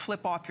doesn't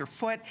flip off your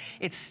foot.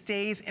 It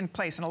stays in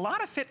place. And a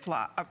lot of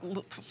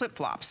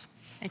flip-flops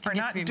are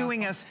not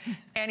doing us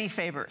any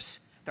favors.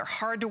 They're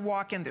hard to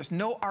walk in. There's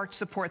no arch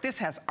support. This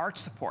has arch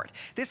support.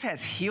 This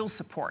has heel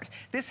support.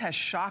 This has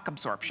shock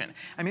absorption.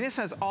 I mean, this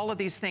has all of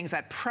these things,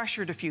 that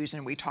pressure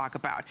diffusion we talk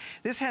about.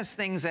 This has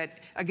things that,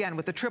 again,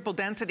 with the triple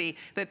density,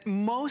 that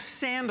most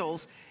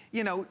sandals,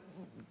 you know,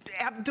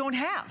 don't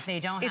have. They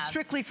don't have. It's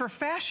strictly for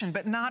fashion,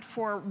 but not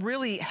for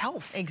really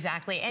health.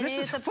 Exactly. And it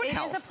is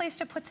a place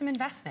to put some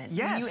investment.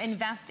 Yes. When you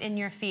invest in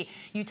your feet,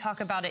 you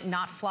talk about it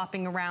not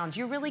flopping around.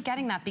 You're really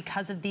getting that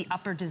because of the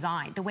upper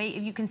design. The way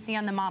you can see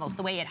on the models,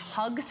 the way it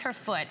hugs her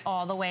foot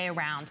all the way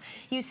around.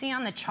 You see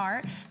on the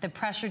chart, the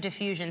pressure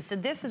diffusion. So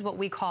this is what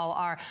we call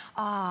our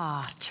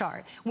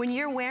chart. When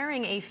you're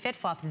wearing a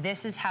FitFlop,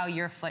 this is how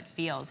your foot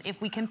feels.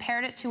 If we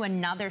compared it to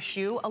another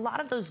shoe, a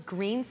lot of those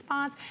green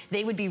spots,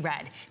 they would be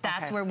red.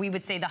 That's where we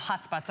would say the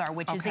hot spots are,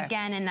 which is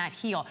again in that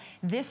heel.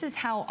 This is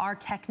how our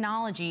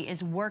technology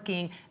is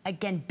working,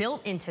 again,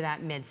 built into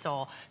that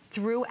midsole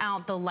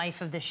throughout the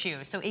life of the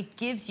shoe. So it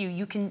gives you,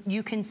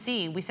 you can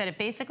see, we said it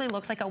basically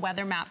looks like a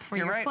weather map for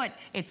your foot.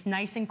 It's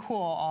nice and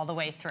cool all the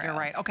way through. You're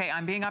right. Okay,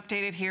 I'm being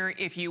updated here.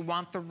 If you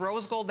want the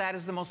rose gold, that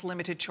is the most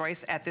limited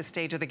choice at this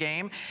stage of the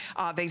game.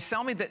 They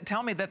tell me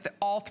that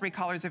all 3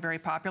 colors are very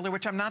popular,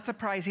 which I'm not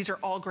surprised. These are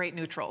all great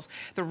neutrals.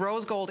 The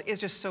rose gold is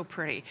just so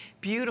pretty.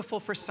 Beautiful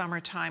for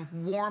summertime,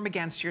 warm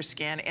against your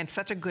skin, and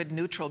such a good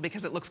neutral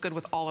because it looks good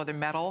with all other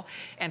metal.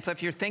 And so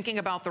if you're thinking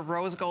about the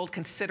rose gold,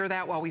 consider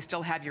that while we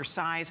still have your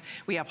size.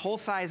 We have whole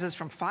sizes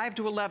from 5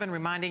 to 11,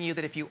 reminding you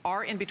that if you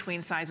are in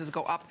between sizes,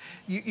 go up.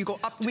 You go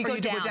up, we or go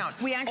you down. go down.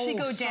 We actually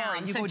go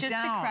down. You so go just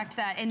down. to correct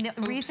that, and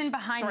the reason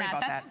behind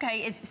that's that.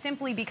 okay, is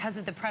simply because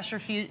of the pressure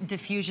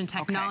diffusion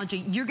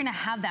technology. You're going to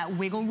have that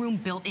wiggle room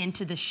built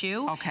into the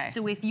shoe.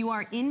 So if you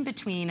are in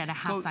between at a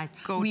half size,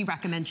 we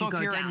recommend you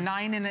go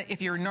down.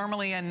 If you're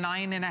normally a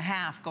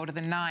 9.5, go to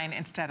the 9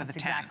 instead of the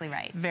 10. Exactly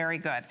right. Very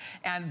good.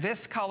 And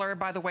this color,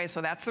 by the way,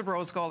 so that's the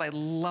rose gold. I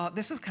love,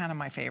 this is kind of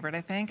my favorite,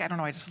 I think. I don't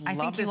know, I just love this.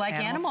 I think you like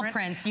animal print.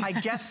 prints. I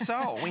guess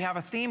so. We have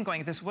a theme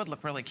going. This would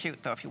look really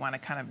cute, though, if you want to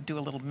kind of do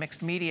a little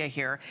mixed media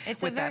here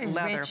with that leather. It's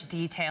a very rich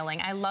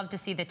detailing. I love to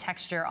see the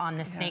texture on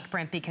the snake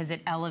print because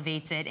it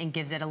elevates it and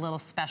gives it a little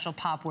special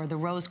pop, where the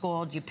rose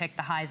gold, you pick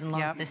the highs and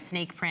lows, the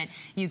snake print,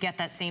 you get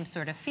that same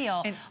sort of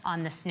feel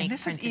on the snake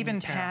print. And this is even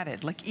material.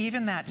 padded. Like,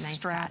 even that Nice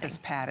strap padding. is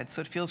padded,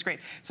 so it feels great.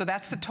 So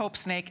that's the taupe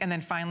snake, and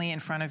then finally in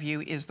front of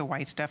you is the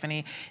white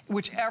Stephanie.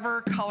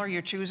 Whichever color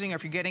you're choosing, or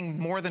if you're getting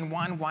more than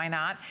one, why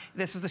not?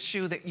 This is the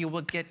shoe that you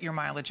will get your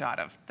mileage out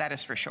of. That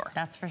is for sure.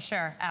 That's for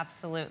sure.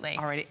 Absolutely.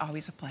 Alrighty,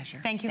 always a pleasure.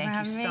 Thank you for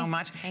having me. Thank you so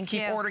much. Thank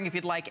you. Keep ordering if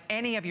you'd like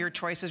any of your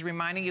choices,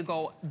 reminding you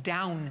go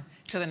down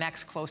to the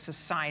next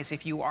closest size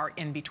if you are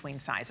in between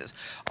sizes.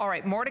 All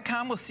right, more to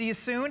come. We'll see you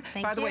soon.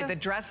 By the way, the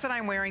dress that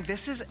I'm wearing,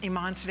 this is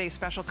Iman's Today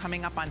special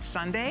coming up on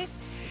Sunday.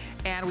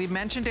 And we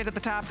mentioned it at the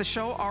top of the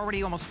show,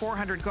 already almost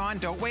 400 gone.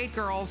 Don't wait,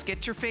 girls.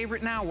 Get your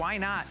favorite now. Why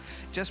not?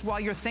 Just while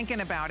you're thinking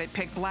about it,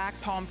 pick black,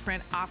 palm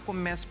print, aqua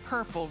mist,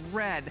 purple,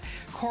 red,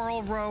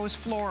 coral rose,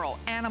 floral,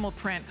 animal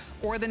print,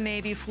 or the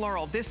navy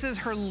floral. This is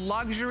her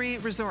luxury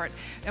resort.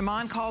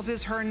 Iman calls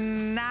this her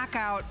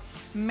knockout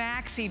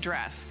maxi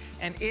dress,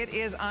 and it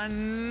is a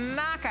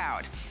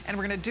knockout. And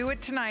we're gonna do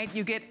it tonight.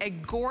 You get a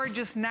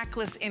gorgeous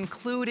necklace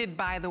included,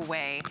 by the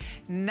way.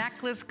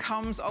 Necklace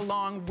comes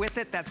along with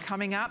it. That's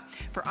coming up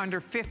for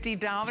under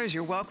 $50.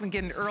 You're welcome to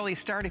get an early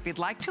start if you'd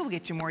like to. We'll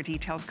get you more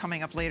details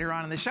coming up later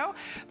on in the show.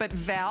 But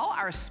Val,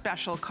 our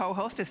special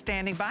co-host, is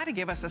standing by to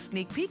give us a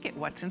sneak peek at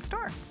what's in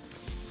store.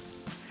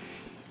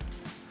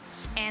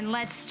 And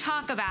let's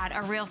talk about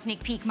a real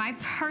sneak peek. My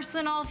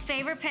personal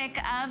favorite pick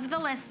of the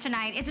list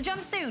tonight is a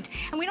jumpsuit.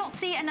 And we don't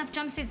see enough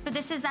jumpsuits, but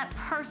this is that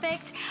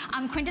perfect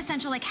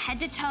quintessential, like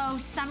head to toe,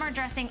 summer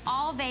dressing,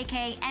 all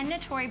vacay. And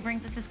Natori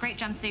brings us this great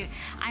jumpsuit.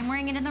 I'm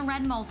wearing it in the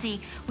red multi.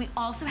 We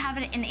also have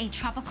it in a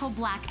tropical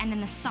black and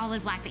then the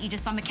solid black that you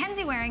just saw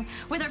Mackenzie wearing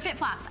with her fit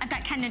flops. I've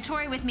got Ken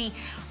Natori with me.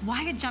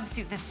 Why a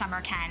jumpsuit this summer,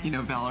 Ken? You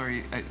know,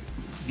 Valerie,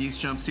 these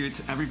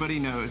jumpsuits, everybody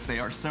knows they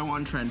are so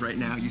on trend right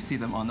now. You see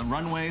them on the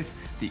runways,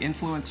 the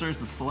influencers,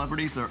 the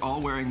celebrities, they're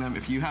all wearing them.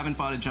 If you haven't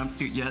bought a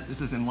jumpsuit yet,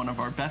 this is in one of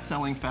our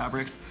best-selling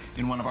fabrics,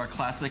 in one of our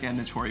classic and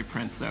Natori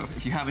prints. So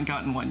if you haven't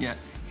gotten one yet,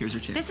 here's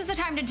your chance. This is the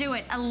time to do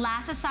it.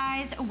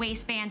 Elasticized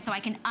waistband, so I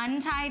can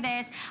untie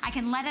this, I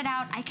can let it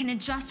out, I can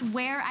adjust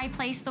where I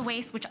place the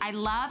waist, which I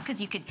love, because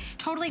you could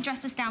totally dress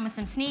this down with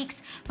some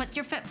sneaks, put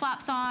your flip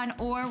flops on,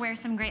 or wear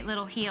some great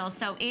little heels.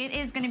 So it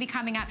is gonna be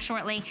coming up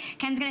shortly.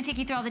 Ken's gonna take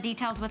you through all the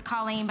details with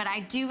Colleen, but I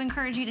do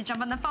encourage you to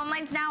jump on the phone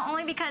lines now,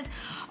 only because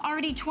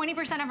already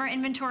 20% of our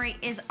inventory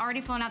is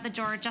already flown out the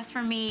door just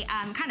for me,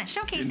 kind of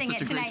showcasing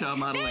it tonight.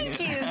 Thank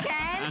you,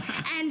 Ken.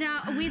 And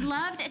we'd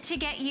love to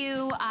get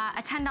you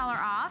a $10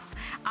 off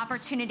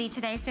opportunity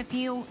today. So if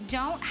you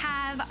don't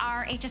have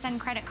our HSN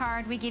credit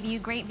card, we give you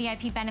great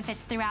VIP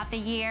benefits throughout the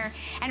year,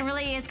 and it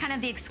really is kind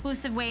of the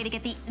exclusive way to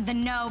get the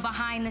know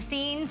behind the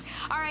scenes.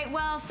 All right,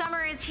 well,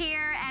 summer is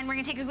here, and we're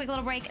gonna take a quick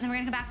little break, and then we're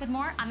gonna come back with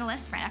more on the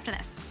list right after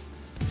this.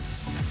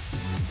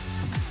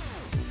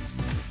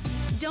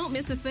 Don't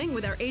miss a thing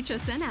with our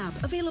HSN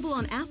app, available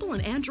on Apple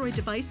and Android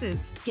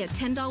devices. Get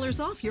 $10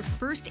 off your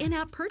first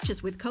in-app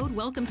purchase with code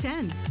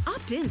WELCOME10.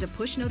 Opt in to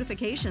push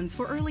notifications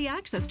for early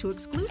access to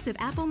exclusive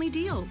app-only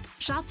deals.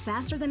 Shop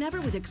faster than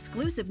ever with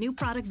exclusive new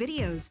product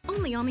videos,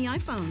 only on the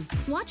iPhone.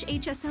 Watch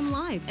HSN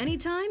live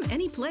anytime,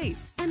 any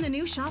place. And the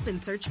new shop and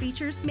search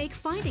features make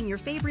finding your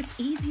favorites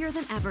easier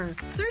than ever.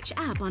 Search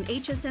app on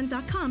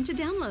hsn.com to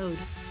download.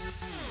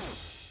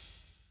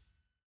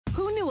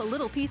 Who knew a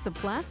little piece of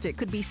plastic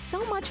could be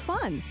so much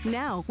fun?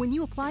 Now, when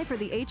you apply for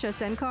the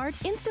HSN card,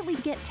 instantly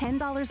get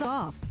 $10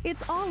 off.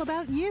 It's all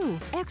about you.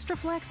 Extra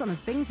flex on the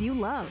things you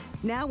love.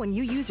 Now, when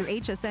you use your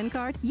HSN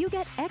card, you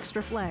get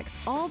extra flex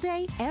all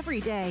day, every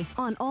day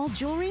on all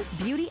jewelry,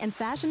 beauty, and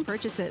fashion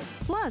purchases.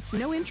 Plus,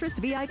 no interest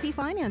VIP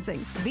financing,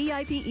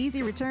 VIP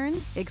easy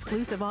returns,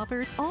 exclusive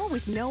offers, all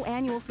with no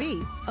annual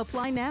fee.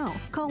 Apply now.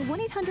 Call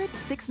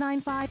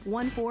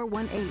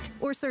 1-800-695-1418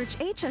 or search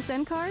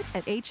HSN card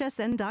at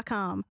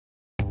hsn.com.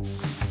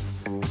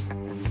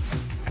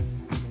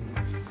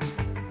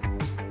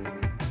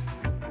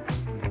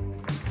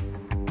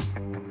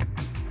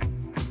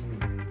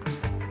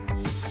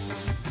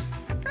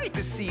 Great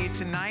to see you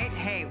tonight.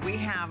 Hey, we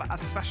have a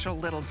special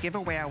little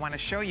giveaway I want to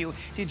show you.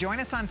 If you join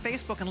us on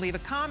Facebook and leave a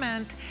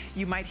comment,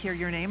 you might hear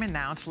your name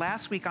announced.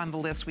 Last week on the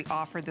list, we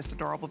offered this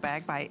adorable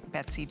bag by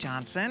Betsy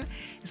Johnson.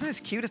 Isn't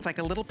this cute? It's like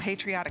a little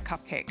patriotic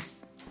cupcake.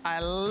 I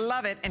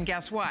love it, and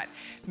guess what?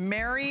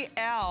 Mary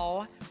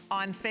L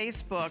on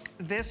Facebook,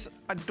 this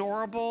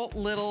adorable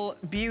little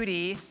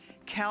beauty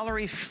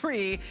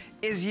calorie-free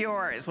is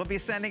yours. We'll be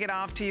sending it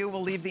off to you.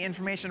 We'll leave the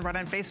information right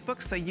on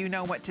Facebook so you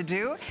know what to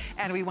do.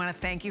 And we want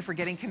to thank you for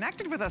getting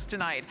connected with us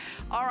tonight.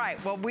 All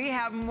right, well, we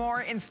have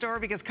more in store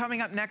because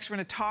coming up next, we're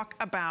going to talk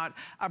about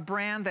a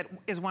brand that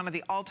is one of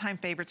the all-time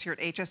favorites here at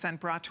HSN,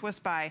 brought to us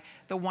by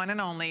the one and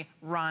only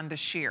Rhonda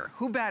Shear.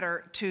 Who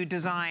better to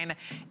design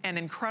an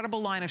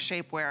incredible line of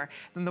shapewear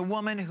than the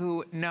woman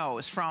who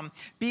knows, from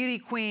beauty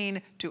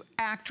queen to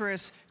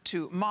actress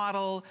to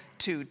model,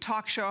 to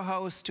talk show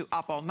host, to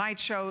up all night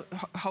show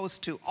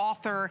host, to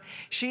author.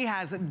 She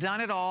has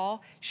done it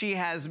all. She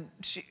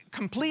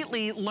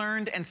completely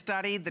learned and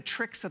studied the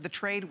tricks of the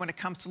trade when it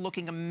comes to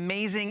looking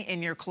amazing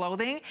in your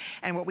clothing.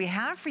 And what we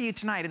have for you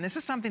tonight, and this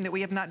is something that we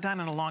have not done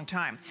in a long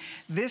time,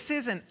 this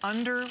is an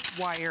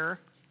underwire,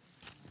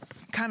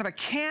 kind of a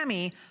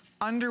cami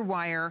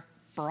underwire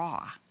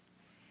bra.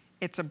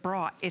 It's a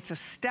bra. It's a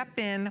step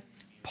in,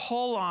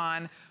 pull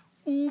on,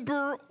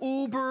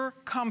 uber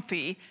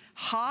comfy,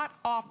 hot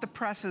off the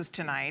presses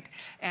tonight,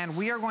 and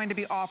we are going to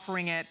be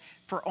offering it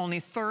for only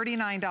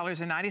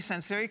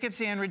 $39.90. There you can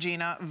see on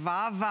Regina,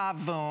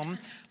 va-va-voom.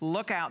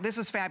 Look out, this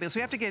is fabulous.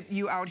 We have to get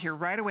you out here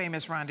right away,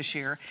 Miss Rhonda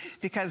Shear,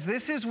 because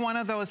this is one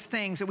of those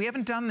things that we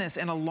haven't done this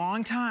in a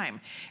long time.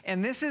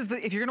 And this is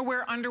if you're gonna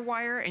wear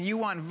underwire and you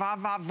want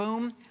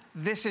va-va-voom,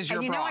 this is your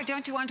bra. And you know I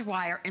don't do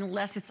underwire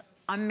unless it's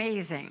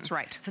amazing. That's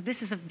right. So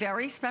this is a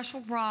very special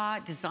bra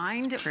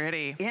designed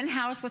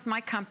in-house with my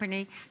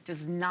company.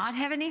 Does not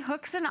have any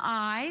hooks and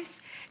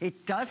eyes.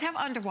 It does have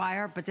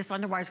underwire, but this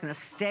underwire is going to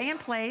stay in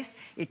place.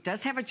 It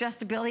does have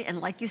adjustability, and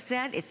like you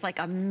said, it's like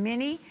a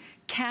mini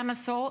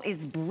camisole.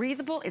 It's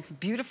breathable, it's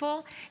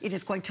beautiful. It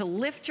is going to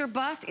lift your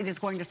bust. It is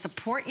going to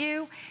support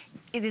you.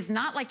 It is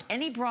not like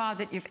any bra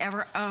that you've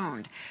ever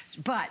owned,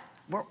 but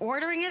we're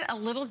ordering it a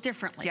little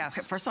differently. Yes.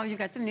 Okay, first of all, you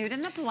got the nude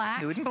and the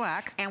black. Nude and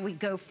black. And we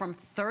go from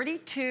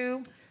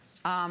 32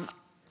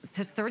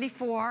 to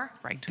 34,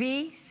 right.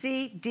 B,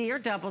 C, D, or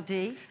double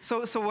D.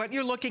 So what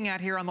you're looking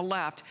at here on the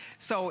left,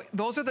 so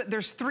those are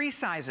there's three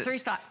sizes. Three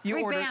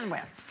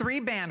bandwidths.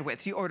 Three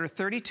bandwidths. You order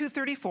 32,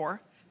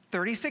 34,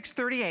 36,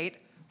 38,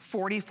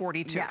 40,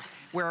 42.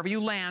 Yes. Wherever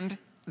you land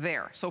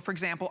there. So for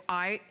example,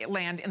 I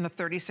land in the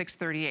 36,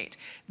 38.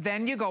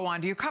 Then you go on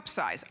to your cup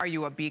size. Are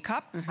you a B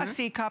cup, a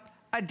C cup,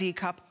 a D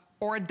cup,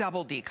 or a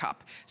double D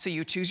cup? So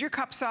you choose your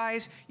cup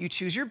size, you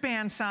choose your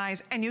band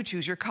size, and you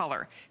choose your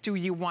color. Do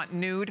you want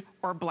nude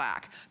or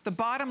black? The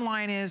bottom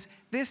line is,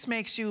 this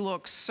makes you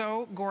look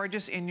so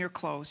gorgeous in your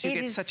clothes. You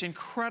get such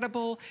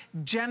incredible,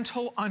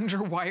 gentle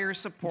underwire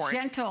support.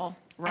 Gentle.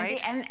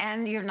 Right?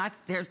 And they're not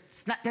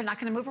going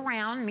to move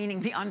around,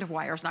 meaning the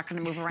underwire is not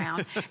going to move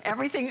around.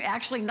 Everything,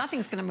 actually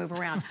nothing's going to move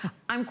around.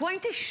 I'm going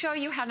to show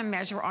you how to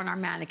measure on our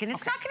mannequin.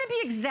 It's not going to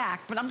be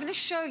exact, but I'm going to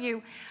show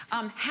you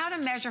how to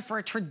measure for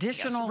a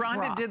traditional Rhonda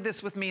bra. did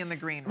this with me in the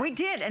green room. We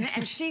did,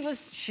 and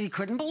she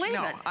couldn't believe it.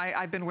 No,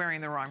 I've been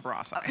wearing the wrong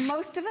bra size.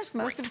 Most of us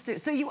do.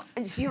 So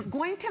you're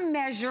going to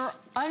measure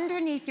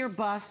underneath your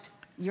bust,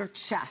 your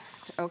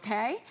chest,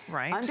 okay?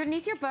 Right.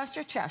 Underneath your bust,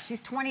 your chest.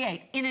 She's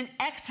 28. In an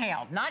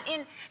exhale, not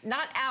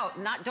out,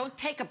 don't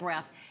take a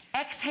breath.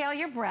 Exhale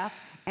your breath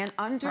and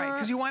under. Right,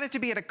 because you want it to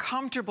be at a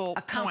comfortable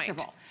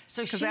point.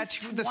 So she's that's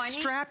the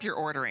strap you're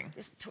ordering.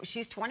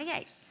 She's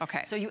 28.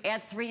 Okay. So you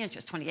add 3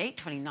 inches, 28,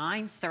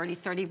 29, 30,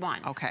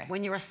 31. Okay.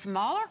 When you're a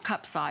smaller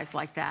cup size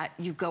like that,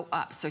 you go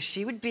up. So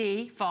she would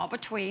fall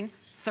between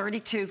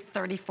 32,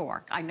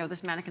 34. I know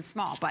this mannequin's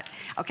small, but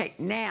okay,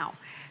 now,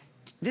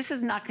 this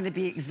is not going to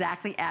be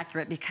exactly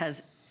accurate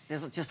because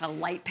there's just a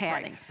light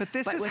padding. Right. But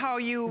this is how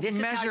you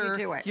measure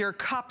do your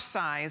cup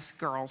size,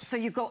 girls. So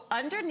you go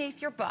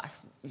underneath your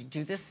bust. You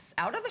do this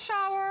out of the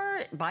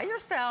shower, by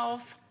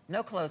yourself,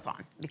 no clothes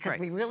on, because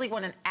we really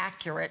want an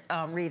accurate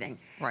reading.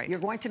 Right. You're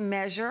going to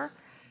measure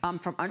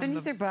from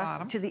underneath your bust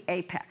bottom to the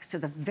apex, to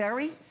the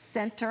very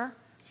center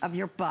of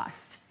your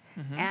bust.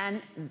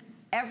 And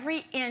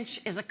every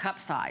inch is a cup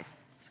size.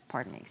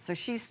 Pardon me. So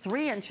she's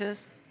 3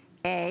 inches.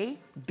 A,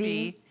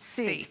 B,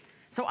 C.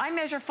 So I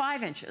measure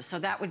 5 inches. So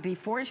that would be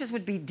 4 inches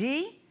would be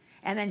D,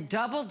 and then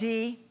double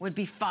D would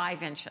be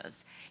 5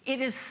 inches. It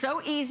is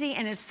so easy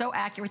and it's so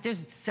accurate.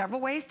 There's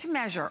several ways to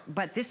measure,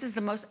 but this is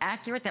the most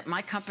accurate that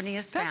my company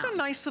has found. That's a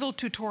nice little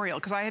tutorial,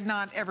 because I had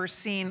not ever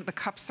seen the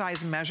cup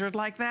size measured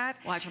like that.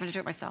 Well, I tried to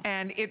do it myself.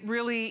 And it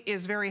really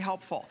is very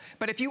helpful.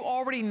 But if you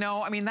already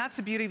know, I mean, that's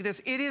the beauty of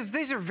this.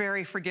 These are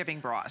very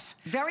forgiving bras.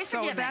 Very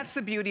forgiving. So that's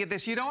the beauty of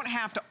this. You don't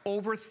have to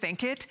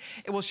overthink it.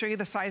 It will show you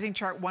the sizing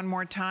chart one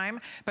more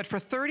time. But for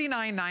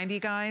 $39.90,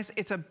 guys,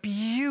 it's a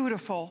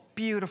beautiful,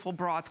 beautiful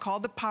bra. It's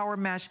called the Power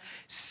Mesh.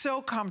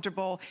 So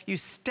comfortable. You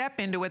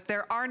step into it.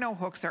 There are no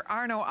hooks. There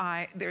are no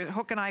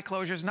hook and eye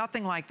closures,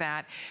 nothing like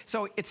that.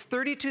 So it's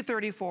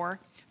 32-34,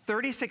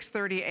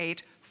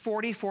 36-38,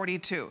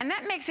 40-42. And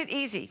that makes it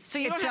easy. So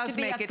you don't have to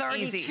be a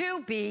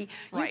 32B.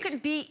 You can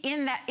be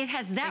in that. It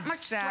has that much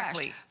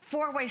stretch.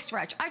 4-way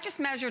stretch. I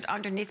just measured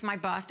underneath my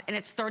bust, and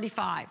it's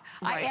 35.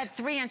 I add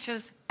 3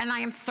 inches, and I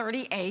am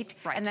 38.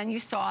 And then you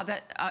saw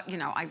that, you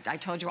know, I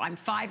told you I'm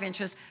 5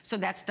 inches, so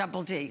that's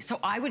double D. So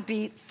I would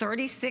be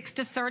 36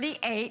 to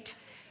 38.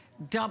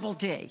 double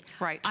D.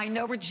 Right. I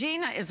know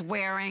Regina is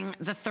wearing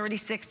the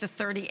 36 to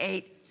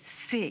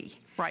 38C.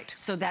 Right.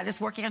 So that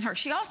is working on her.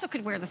 She also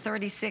could wear the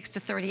 36 to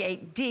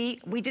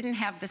 38D. We didn't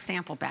have the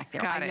sample back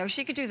there. I know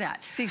she could do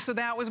that. See, so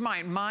that was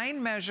mine.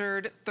 Mine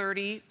measured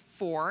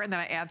 34, and then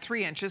I add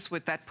 3 inches,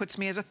 which that puts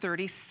me as a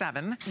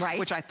 37. Right.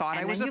 Which I thought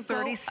I was a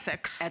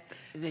 36.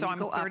 So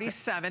I'm a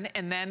 37,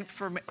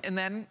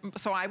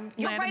 so I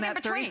land in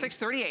that 36,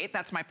 38.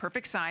 That's my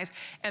perfect size.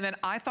 And then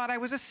I thought I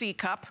was a C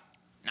cup.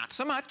 Not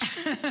so much.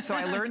 So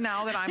I learned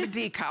now that I'm a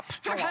D cup.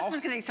 Her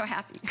husband's gonna be so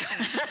happy. So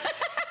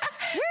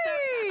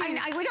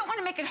we don't want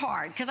to make it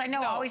hard, because I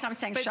know always I'm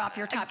saying shop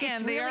your top.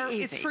 Again, it's really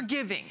easy. It's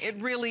forgiving. It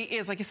really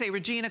is. Like you say,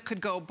 Regina could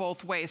go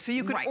both ways. So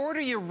you could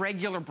order your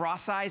regular bra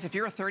size. If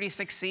you're a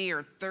 36C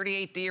or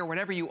 38D or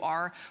whatever you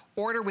are,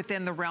 order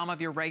within the realm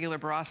of your regular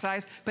bra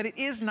size. But it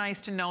is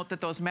nice to note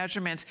that those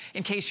measurements,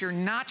 in case you're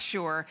not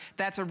sure,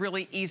 that's a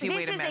really easy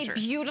way to measure. This is a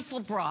beautiful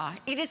bra.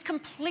 It is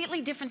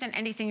completely different than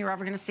anything you're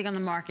ever going to see on the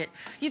market.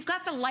 You've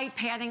got the light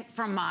padding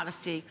from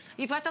Modesty.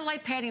 You've got the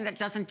light padding that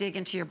doesn't dig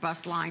into your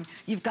bust line.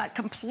 You've got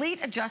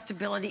complete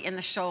adjustability in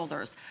the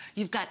shoulders.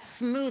 You've got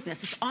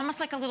smoothness. It's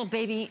almost like a little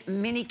baby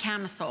mini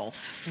camisole.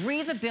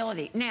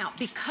 Breathability. Now,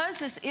 because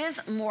this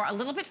is a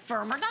little bit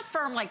firmer, not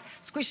firm like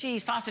squishy,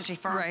 sausagey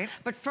firm,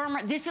 but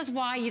firmer, this is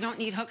why you don't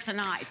need hooks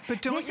and eyes.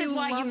 But don't this is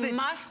why you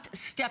must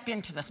step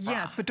into this bra.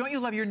 Yes, but don't you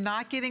love, you're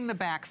not getting the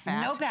back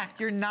fat. No back.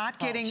 You're not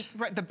getting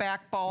the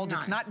back bulge. None.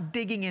 It's not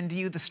digging into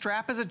you. The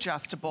strap is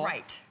adjustable.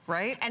 Right.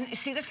 Right? And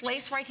see this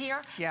lace right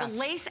here? Yes. The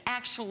lace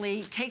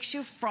actually takes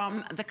you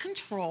from the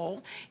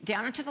control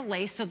down into the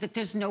lace so that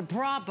there's no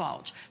bra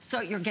bulge. So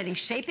you're getting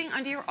shaping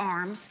under your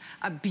arms,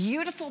 a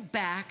beautiful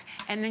back,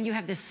 and then you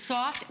have this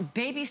soft,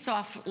 baby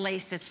soft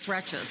lace that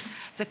stretches.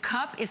 The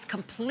cup is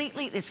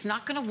completely, it's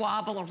not gonna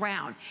wobble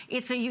around.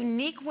 It's a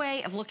unique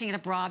way of looking at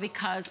a bra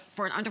because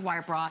for an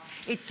underwire bra,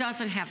 it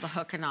doesn't have the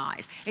hook and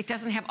eyes. It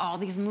doesn't have all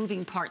these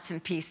moving parts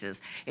and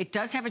pieces. It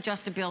does have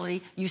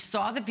adjustability. You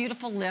saw the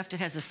beautiful lift.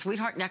 It has a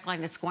sweetheart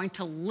neckline that's going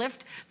to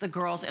lift the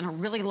girls in a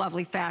really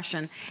lovely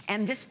fashion.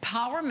 And this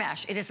power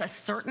mesh, it is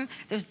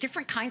there's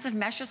different kinds of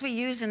meshes we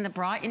use in the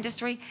bra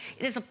industry.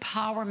 It is a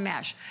power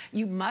mesh.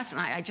 You must,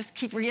 and I just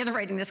keep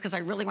reiterating this because I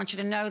really want you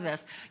to know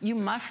this, you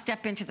must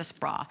step into this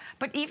bra.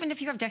 But even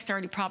if you have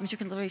dexterity problems, you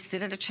can literally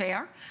sit at a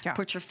chair,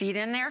 put your feet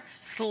in there,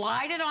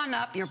 slide it on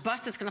up, your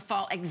bust is gonna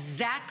fall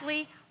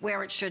exactly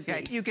where it should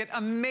be. You get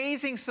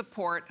amazing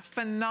support,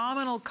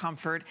 phenomenal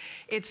comfort.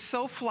 It's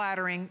so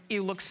flattering.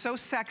 You look so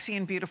sexy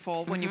and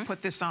beautiful when you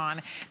put this on.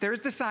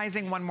 There's the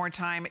sizing one more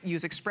time.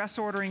 Use express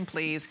ordering,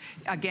 please.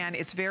 Again,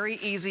 it's very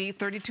easy.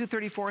 32,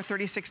 34,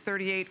 36,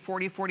 38,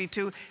 40,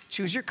 42.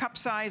 Choose your cup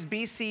size,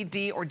 B, C,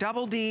 D, or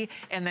double D,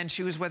 and then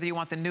choose whether you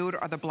want the nude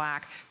or the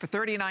black. For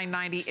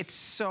 $39.90, it's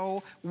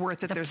so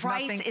worth it. There's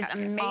nothing. The price is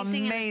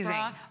amazing. In this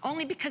bra,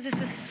 only because this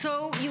is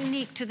so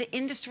unique to the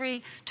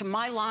industry, to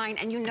my line,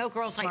 and you know,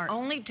 girls, I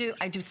do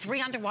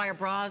 3 underwire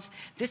bras.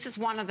 This is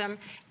one of them,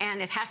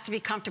 and it has to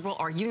be comfortable,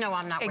 or you know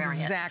I'm not wearing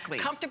it. Exactly.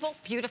 Comfortable,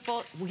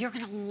 beautiful. You're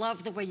gonna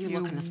love the way you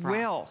look in this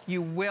bra.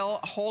 You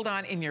will hold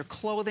on in your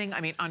clothing.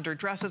 I mean, under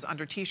dresses,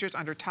 under t-shirts,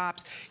 under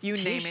tops, you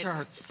name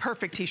it.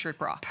 Perfect t-shirt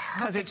bra.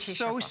 Because it's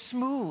so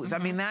smooth. I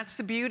mean, that's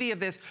the beauty of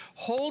this.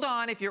 Hold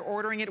on if you're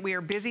ordering it. We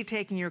are busy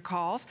taking your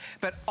calls,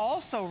 but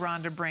also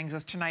Rhonda brings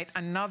us tonight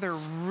another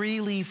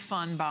really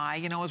fun buy.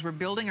 You know, as we're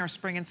building our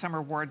spring and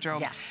summer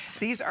wardrobes,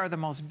 these are the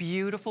most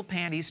beautiful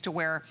panties to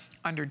wear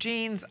under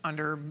jeans,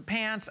 under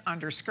pants,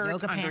 under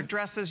skirts, under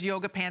dresses,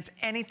 yoga pants,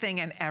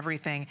 anything and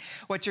everything.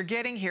 What you're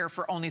getting here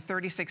for only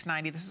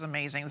 $36.90, this is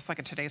amazing. This is like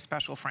a today's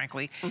special,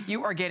 frankly.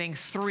 You are getting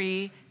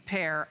 3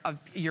 pair of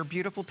your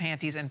beautiful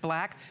panties in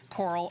black,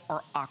 coral,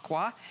 or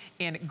aqua,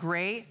 in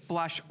gray,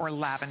 blush, or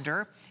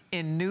lavender,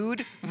 in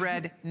nude,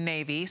 red,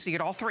 navy, so you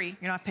get all 3,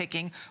 you're not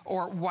picking,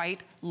 or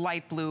white,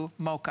 light blue,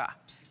 mocha.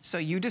 So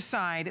you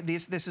decide,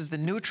 this is the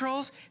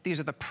neutrals,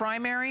 these are the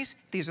primaries,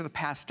 these are the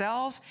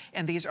pastels,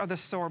 and these are the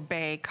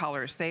sorbet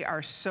colors. They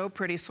are so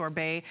pretty.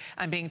 Sorbet,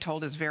 I'm being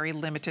told, is very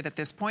limited at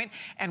this point.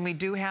 And we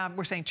do have,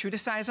 we're saying true to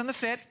size on the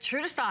fit.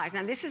 True to size.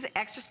 Now this is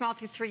extra small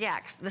through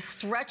 3X. The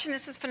stretch in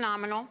this is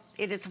phenomenal.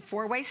 It is a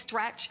 4-way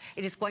stretch.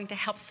 It is going to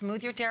help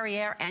smooth your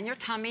derriere and your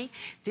tummy.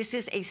 This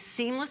is a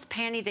seamless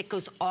panty that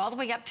goes all the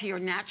way up to your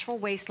natural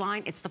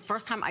waistline. It's the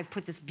first time I've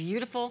put this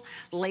beautiful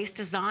lace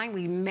design.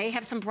 We may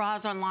have some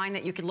bras online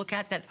that you can look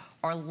at that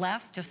are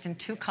left just in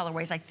 2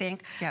 colorways, I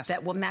think,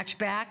 that will match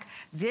back.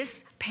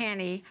 This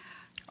panty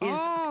is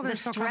the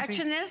stretch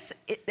in this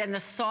and the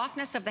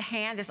softness of the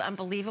hand is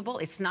unbelievable.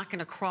 It's not going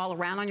to crawl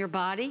around on your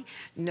body.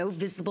 No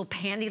visible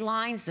panty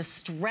lines. The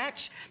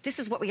stretch, this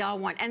is what we all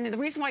want. And the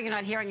reason why you're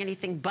not hearing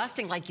anything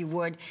busting like you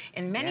would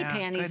in many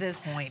panties is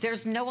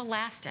there's no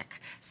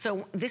elastic.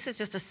 So this is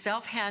just a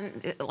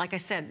self-hand, like I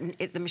said,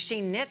 the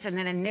machine knits and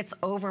then it knits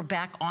over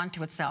back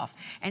onto itself.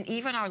 And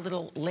even our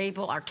little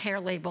label, our care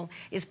label,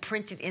 is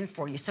printed in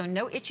for you. So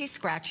no itchy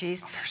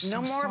scratchies,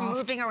 no more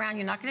moving around.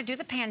 You're not going to do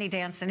the panty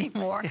dance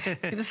anymore.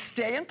 It's going to gonna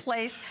stay in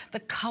place. The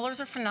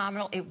colors are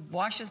phenomenal. It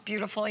washes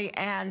beautifully,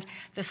 and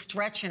the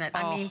stretch in it.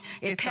 I mean,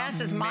 it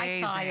passes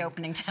my thigh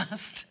opening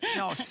test.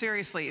 No,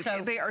 seriously,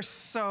 So, they are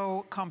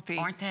so comfy.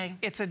 Aren't they?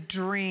 It's a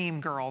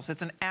dream, girls.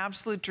 It's an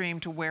absolute dream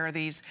to wear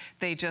these.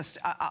 They just,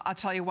 I'll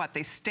tell you what,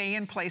 they stay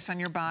in place on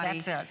your body.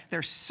 That's it.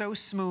 They're so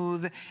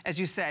smooth. As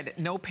you said,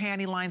 no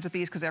panty lines with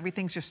these because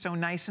everything's just so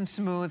nice and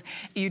smooth.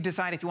 You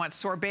decide if you want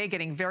sorbet,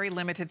 getting very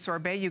limited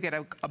sorbet, you get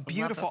a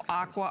beautiful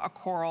aqua, a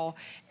coral,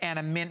 and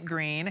a mint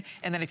green.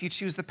 And then if you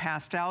choose the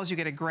pastels, you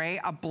get a gray,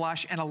 a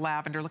blush, and a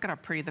lavender. Look at how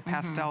pretty the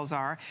pastels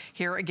are.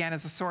 Here again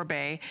is a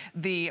sorbet.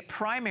 The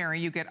primary,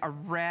 you get a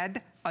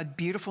red, a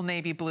beautiful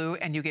navy blue,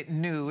 and you get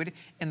nude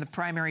in the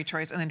primary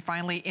choice. And then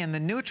finally in the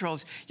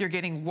neutrals, you're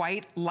getting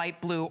white, light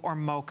blue, or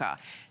mocha.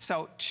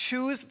 So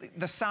choose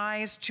the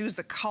size, choose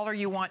the color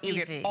you want. You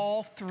get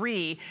all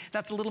three.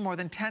 That's a little more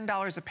than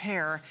 $10 a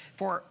pair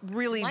for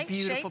really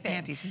beautiful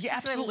panties. Yeah,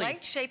 absolutely. It's a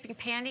light shaping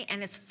panty,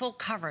 and it's full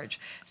coverage.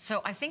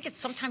 So I think it's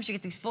sometimes you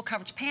get these full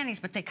coverage panties,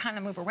 but they kind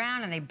of move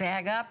around and they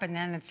bag up, and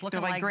then it's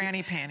looking like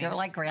granny panties. They're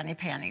like granny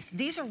panties.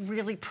 These are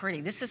really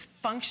pretty. This is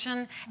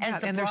function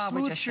as the and bra they're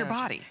smooth to your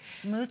body.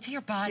 Smooth to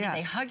your body. Yes.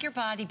 They hug your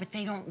body, but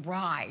they don't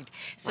ride.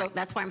 So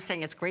that's why I'm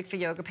saying it's great for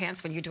yoga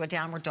pants. When you do a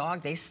downward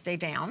dog, they stay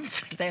down.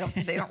 They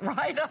don't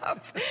ride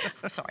up.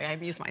 I'm sorry, I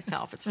amuse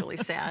myself. It's really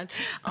sad.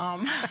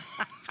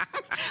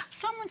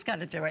 Someone's got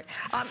to do it.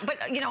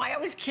 But, you know, I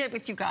always kid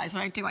with you guys,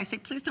 and I say,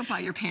 please don't buy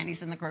your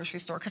panties in the grocery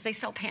store, because they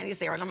sell panties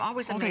there, and I'm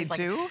always amazed. Oh,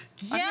 they do?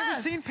 Yes. I've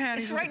never seen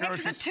panties it's in right the next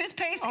to the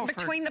toothpaste in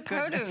between the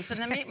produce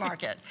and the meat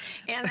market.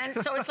 And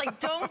then, so it's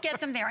like, don't get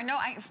them there. I know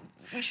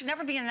we should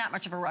never be in that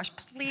much of a rush.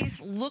 Please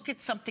look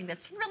at something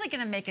that's really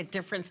going to make a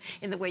difference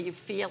in the way you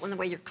feel and the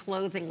way your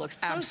clothing looks.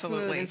 So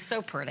smooth and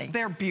so pretty.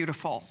 They're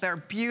beautiful. They're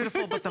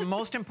beautiful, but the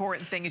most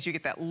important thing is you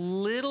get that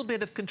little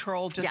bit of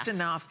control, just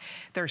enough.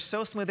 They're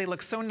so smooth. They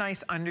look so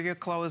nice under your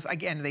clothes.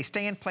 Again, they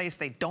stay in place.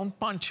 They don't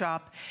bunch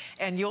up,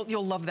 and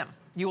you'll love them.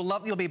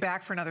 You'll be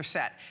back for another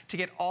set. To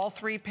get all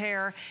three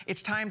pair,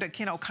 it's time to,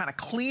 you know, kind of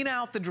clean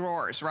out the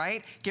drawers,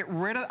 right? Get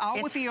rid of,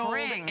 out with the old,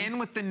 in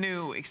with the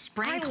new.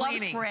 Spring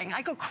cleaning. I love spring.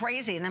 I go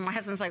crazy. And then my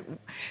husband's like,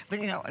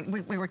 but you know,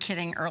 we were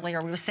kidding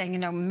earlier. We were saying, you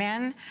know,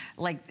 men,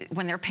 like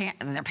when their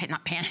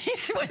not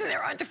panties, when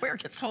their underwear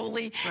gets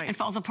holey and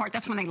falls apart,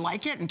 that's when they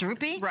like it and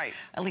droopy. Right.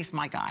 At least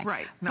my guy.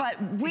 Right. No,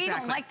 but we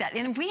don't like that.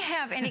 And if we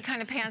have any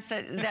kind of pants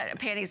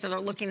panties that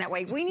are looking that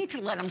way, we need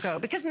to let them go,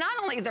 because not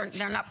only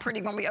they're not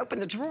pretty when we open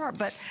the drawer,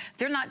 but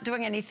they're not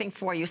doing anything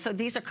for you. So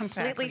these are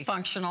completely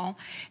functional.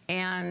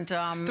 And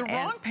the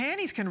wrong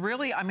panties can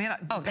really, I mean,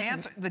 the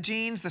pants, the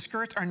jeans, the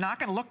skirts are not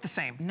going to look the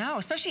same. No,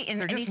 especially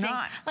in anything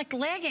like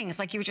leggings,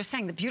 like you were just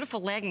saying, the beautiful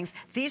leggings.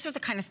 These are the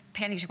kind of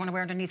panties you want to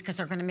wear underneath, because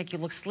they're going to make you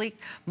look sleek,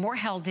 more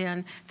held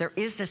in. There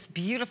is this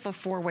beautiful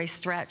four-way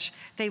stretch.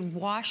 They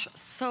wash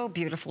so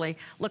beautifully.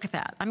 Look at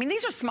that. I mean,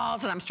 these are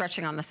smalls that I'm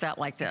stretching on the set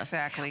like this.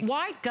 Exactly.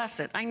 Wide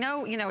gusset. I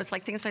know, you know, it's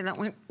like things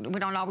we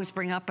don't always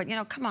bring up, but you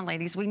know, come on,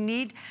 ladies, we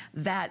need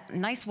that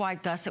nice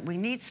wide gusset. We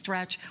need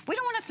stretch. We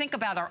don't want to think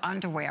about our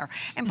underwear.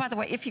 And by the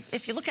way,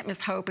 if you look at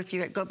Miss Hope, if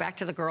you go back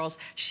to the girls,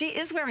 she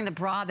is wearing the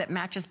bra that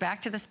matches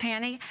back to this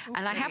panty.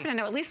 And I happen to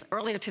know, at least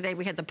earlier today,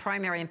 we had the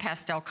primary and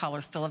pastel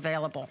color still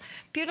available.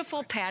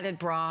 Beautiful padded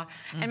bra.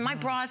 And my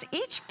bras,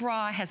 each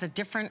bra has a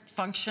different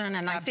function,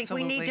 and I think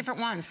we need different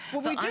ones.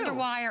 Well, the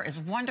underwire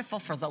is wonderful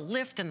for the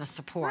lift and the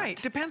support.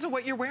 Right. Depends on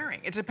what you're wearing.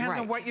 It depends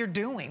on what you're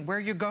doing, where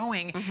you're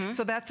going.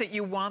 So that's it.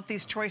 You want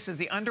these choices.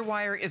 The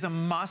underwire is a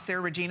must.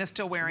 There, Regina's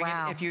still wearing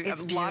it. If you, a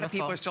lot of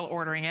people are still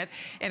ordering it.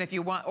 And if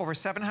you want, over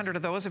 700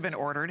 of those have been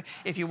ordered.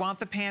 If you want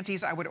the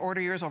panties, I would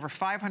order yours. Over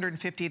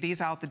 550 of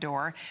these out the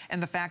door.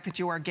 And the fact that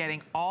you are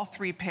getting all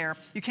three pair,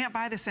 you can't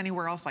buy this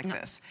anywhere else like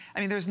this. I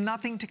mean, there's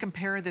nothing to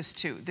compare this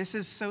to. This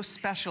is so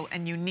special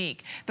and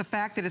unique. The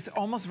fact that it's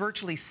almost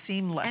virtually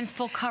seamless. And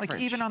full coverage.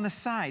 Like even on the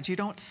sides, you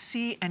don't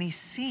see any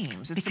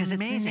seams. It's because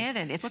amazing. It's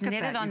knitted. It's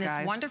knitted on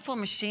this wonderful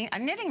machine, a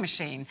knitting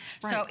machine.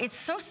 So it's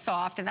so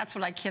soft, and that's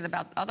what I kid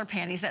about other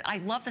panties, that I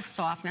love the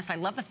softness. I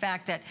love the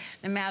fact that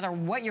no matter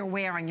what you're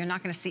wearing, you're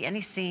not going to see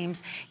any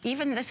seams.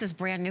 Even this is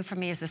brand new for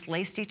me, is this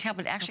lace detail,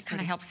 but it actually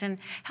kind of helps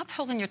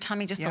hold in your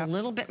tummy just a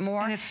little bit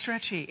more. And it's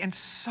stretchy and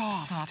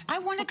soft. I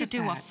wanted to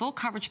do a full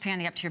coverage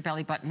panty up to your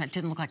belly button that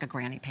didn't look like a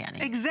granny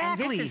panty.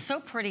 Exactly. And this is so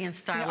pretty and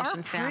stylish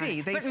and fun.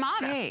 They but stay.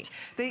 modest.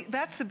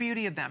 That's the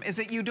beauty of them, is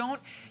that you don't,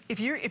 if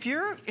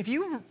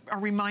you are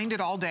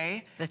reminded all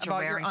day that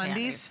about your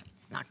undies,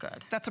 not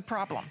good. That's a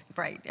problem.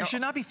 Right. You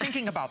should not be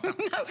thinking about them.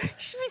 No, you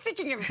should be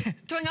thinking of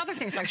doing other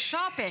things like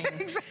shopping.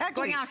 Exactly.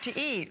 Going out to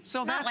eat.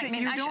 So not that's like,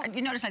 it.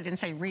 You notice I didn't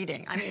say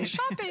reading. I mean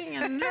shopping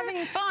and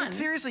having fun. But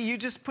seriously, you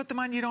just put them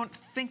on, you don't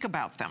think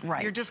about them.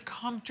 Right. You're just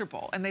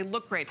comfortable, and they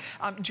look great.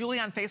 Julie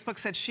on Facebook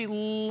said she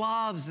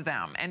loves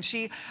them, and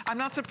I'm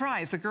not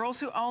surprised. The girls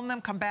who own them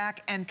come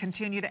back and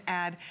continue to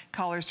add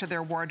colors to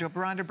their wardrobe.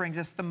 Rhonda brings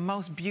us the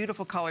most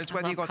beautiful colors,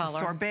 whether you go with the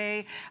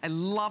sorbet. I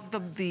love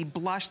the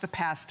blush, the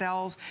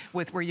pastels, with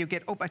with where you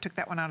get, oh, I took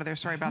that one out of there,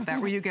 sorry about that,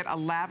 where you get a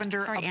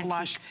lavender, a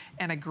blush,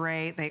 and a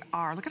gray. They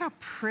are. Look at how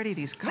pretty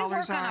these colors are. We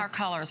work on our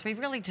colors. We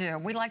really do.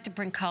 We like to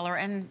bring color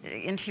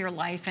into your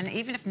life, and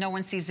even if no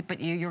one sees it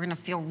but you, you're going to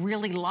feel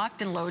really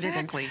locked and loaded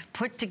and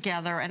put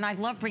together. And I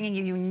love bringing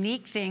you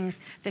unique things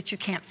that you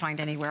can't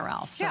find anywhere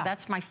else. So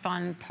that's my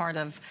fun part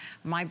of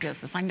my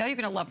business. I know you're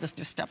going to love this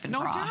new step-in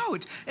bra. No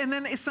doubt. And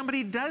then if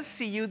somebody does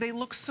see you, they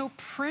look so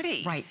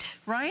pretty. Right.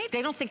 Right?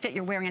 They don't think that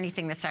you're wearing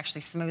anything that's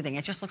actually smoothing.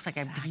 It just looks like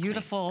a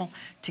beautiful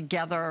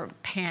together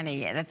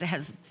panty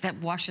that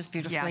washes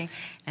beautifully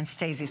and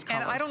stays these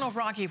colors. And I don't know,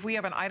 Rocky, if we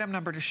have an item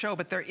number to show,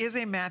 but there is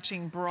a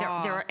matching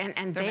bra.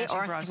 And they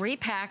are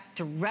 3-pack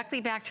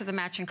directly back to the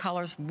matching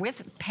colors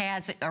with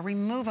pads that are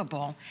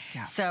removable.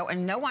 Yeah. So,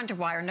 and no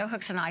underwire, no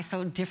hooks and eyes,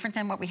 so different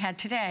than what we had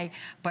today,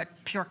 but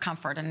pure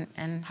comfort,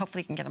 and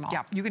hopefully you can get them all.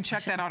 Yeah, you can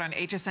check that out on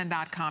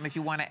hsn.com if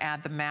you want to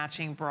add the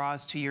matching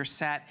bras to your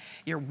set.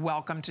 You're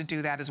welcome to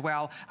do that as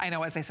well. I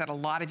know, as I said, a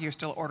lot of you are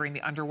still ordering the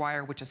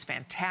underwire, which is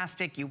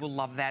fantastic. You will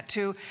love that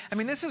too. I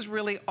mean, this is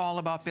really all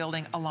about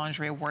building a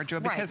lingerie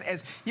wardrobe, because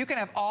as you can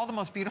have all the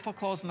most beautiful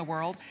clothes in the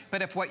world,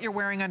 but if what you're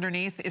wearing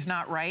underneath is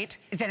not right,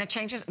 then it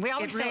changes. We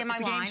always say in my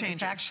line,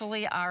 it's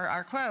actually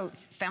our quote,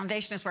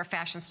 foundation is where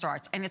fashion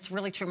starts. And it's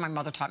really true. My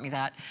mother taught me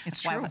that.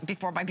 It's true.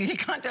 Before my beauty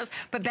contest.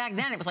 But back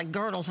then it was like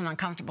girdles and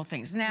uncomfortable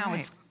things. Now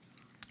it's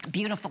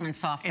beautiful and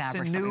soft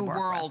fabrics. It's a new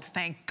world,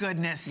 thank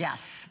goodness.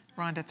 Yes.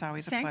 Rhonda, it's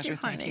always a pleasure.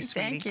 Thank you,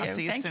 sweetie. Thank you. I'll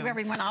see you soon. Thank you,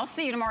 everyone. I'll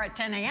see you tomorrow at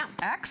 10 a.m.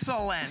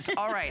 Excellent.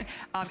 All right.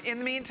 In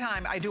the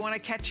meantime, I do want to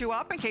catch you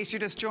up in case you're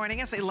just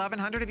joining us.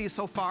 1,100 of you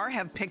so far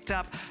have picked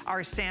up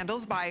our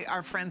sandals by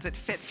our friends at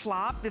Fit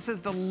Flop. This is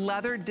the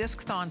leather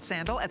disc thon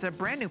sandal. It's a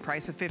brand new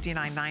price of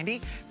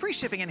 $59.90. Free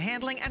shipping and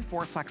handling and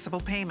 4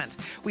 flexible payments.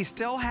 We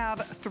still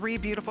have 3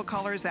 beautiful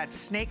colors. That's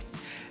snake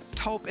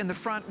taupe in the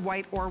front,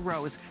 white or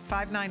rose.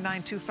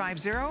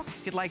 $599-250.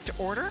 If you'd like to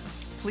order,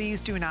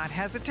 please do not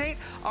hesitate.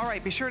 All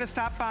right, be sure to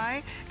stop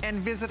by and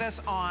visit us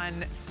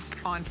on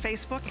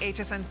Facebook,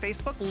 HSN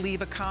Facebook.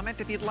 Leave a comment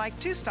if you'd like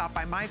to. Stop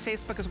by my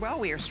Facebook as well.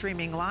 We are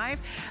streaming live.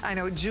 I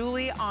know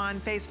Julie on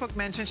Facebook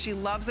mentioned she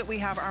loves that we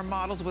have our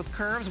models with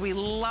curves. We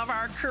love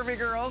our curvy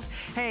girls.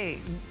 Hey,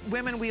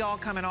 women, we all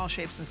come in all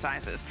shapes and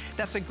sizes.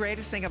 That's the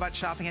greatest thing about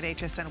shopping at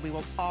HSN. We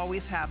will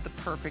always have the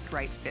perfect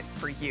right fit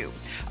for you.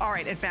 All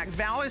right, in fact,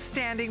 Val is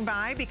standing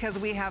by because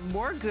we have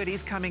more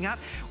goodies coming up.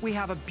 We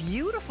have a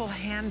beautiful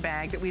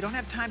handbag that we don't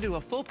have time to do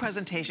a full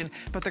presentation,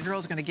 but the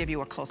girl's going to give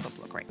you a close-up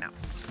look right now.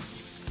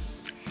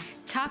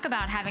 Talk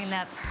about having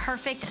the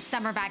perfect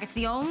summer bag. It's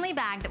the only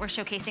bag that we're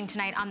showcasing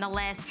tonight on the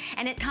list,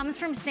 and it comes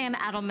from Sam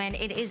Edelman.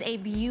 It is a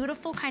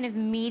beautiful kind of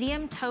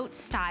medium tote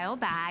style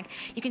bag.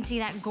 You can see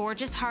that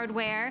gorgeous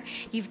hardware.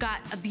 You've got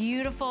a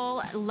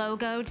beautiful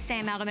logoed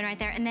Sam Edelman right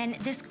there, and then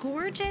this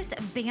gorgeous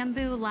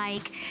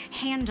bamboo-like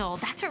handle.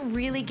 That's what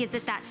really gives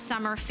it that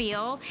summer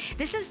feel.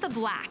 This is the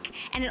black,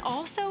 and it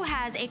also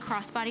has a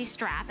crossbody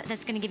strap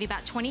that's gonna give you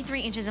about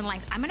 23 inches in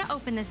length. I'm gonna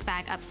open this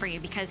bag up for you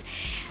because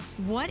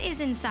what is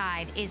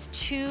inside is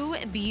 2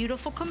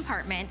 beautiful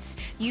compartments.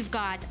 You've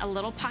got a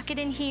little pocket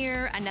in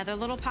here, another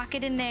little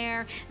pocket in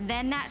there,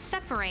 then that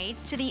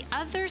separates to the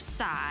other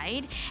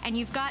side, and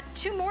you've got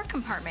 2 more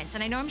compartments.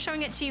 And I know I'm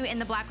showing it to you in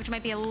the black, which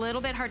might be a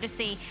little bit hard to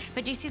see,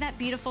 but do you see that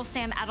beautiful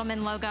Sam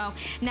Edelman logo?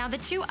 Now, the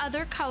 2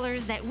 other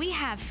colors that we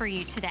have for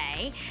you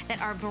today that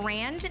are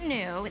brand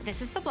new,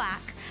 this is the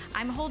black.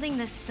 I'm holding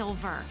the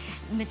silver.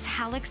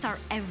 Metallics are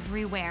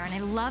everywhere, and I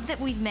love that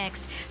we've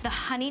mixed the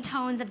honey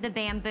tones of the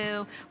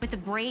bamboo with the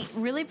bright,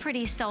 really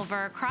pretty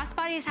silver.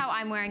 Crossbody is how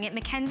I'm wearing it.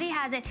 Mackenzie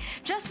has it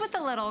just with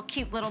the little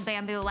cute little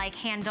bamboo-like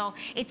handle.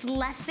 It's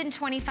less than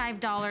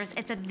 $25.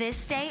 It's a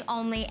this day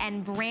only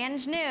and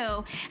brand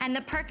new, and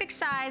the perfect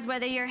size,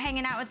 whether you're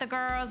hanging out with the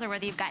girls or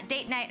whether you've got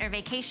date night or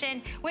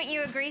vacation. Wouldn't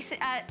you agree,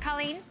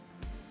 Colleen?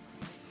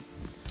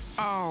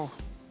 Oh,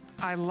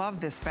 I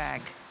love this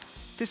bag.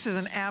 This is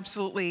an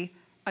absolutely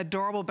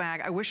adorable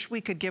bag. I wish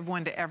we could give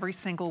one to every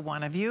single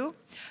one of you,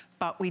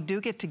 but we do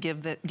get to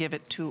give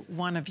it to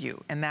one of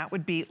you, and that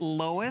would be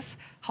Lois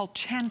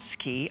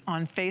Halchensky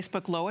on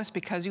Facebook. Lois,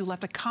 because you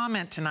left a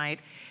comment tonight,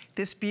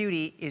 this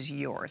beauty is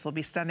yours. We'll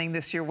be sending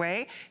this your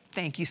way.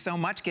 Thank you so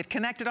much. Get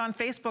connected on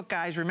Facebook,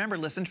 guys. Remember,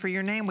 listen for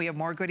your name. We have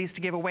more goodies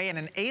to give away and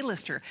an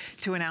A-lister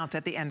to announce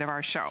at the end of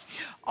our show.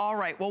 All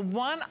right, well,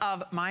 one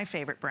of my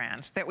favorite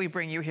brands that we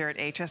bring you here at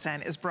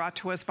HSN is brought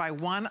to us by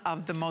one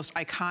of the most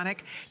iconic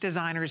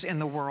designers in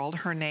the world.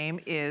 Her name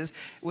is,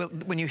 well,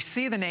 when you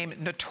see the name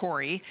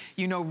Natori,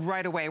 you know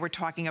right away we're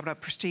talking about a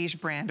prestige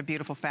brand of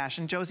beautiful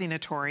fashion. Josie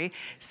Natori,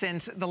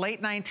 since the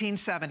late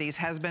 1970s,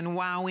 has been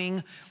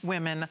wowing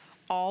women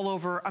all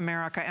over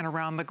America and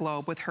around the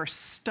globe with her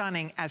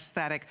stunning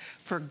aesthetic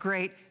for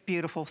great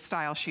beautiful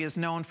style. She is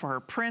known for her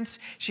prints.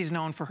 She's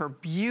known for her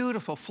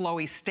beautiful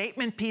flowy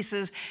statement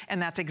pieces,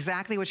 and that's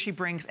exactly what she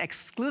brings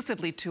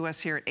exclusively to us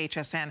here at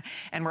HSN.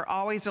 And we're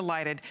always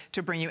delighted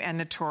to bring you Ken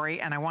Naturi,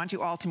 and I want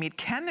you all to meet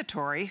Ken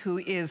Naturi, who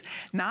is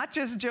not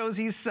just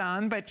Josie's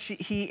son, but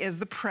he is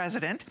the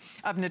president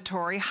of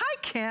Naturi. Hi,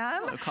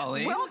 Ken. Hello,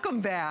 Colleen.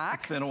 Welcome back.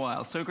 It's been a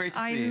while. So great to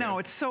see you. I know.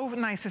 It's so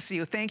nice to see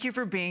you. Thank you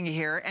for being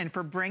here and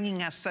for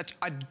bringing us such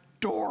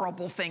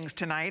adorable things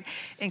tonight,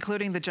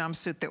 including the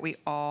jumpsuit that we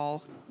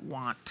all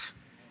want.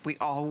 We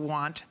all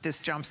want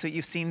this jumpsuit.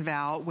 You've seen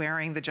Val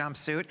wearing the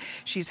jumpsuit.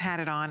 She's had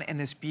it on in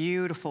this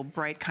beautiful,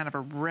 bright, kind of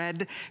a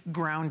red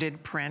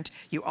grounded print.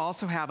 You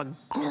also have a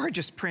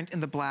gorgeous print in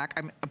the black.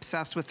 I'm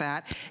obsessed with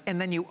that. And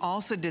then you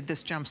also did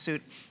this jumpsuit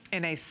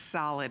in a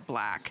solid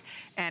black.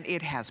 And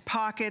it has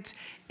pockets.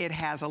 It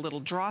has a little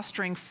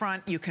drawstring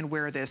front. You can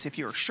wear this if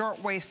you're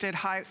short-waisted,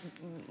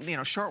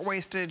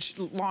 short-waisted,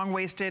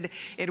 long-waisted.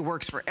 It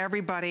works for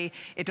everybody.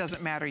 It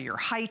doesn't matter your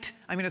height.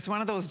 I mean, it's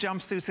one of those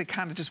jumpsuits that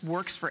kind of just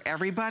works for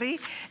everybody.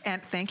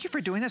 And thank you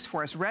for doing this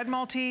for us. Red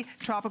multi,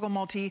 tropical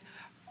multi,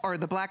 or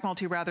the black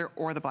multi rather,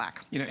 or the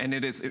black. You know, and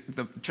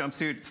the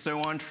jumpsuit so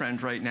on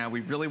trend right now.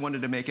 We really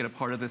wanted to make it a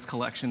part of this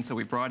collection, so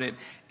we brought it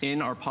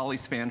in our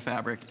polyspan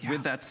fabric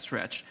with that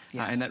stretch,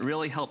 and that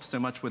really helps so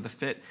much with the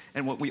fit.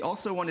 And what we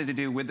also wanted to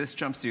do with this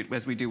jumpsuit,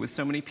 as we do with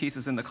so many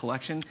pieces in the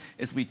collection,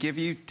 is we give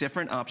you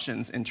different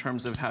options in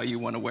terms of how you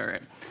want to wear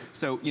it.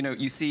 So, you know,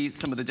 you see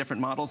some of the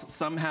different models.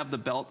 Some have the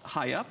belt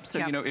high up, so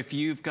you know, if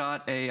you've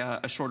got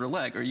a shorter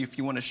leg, or if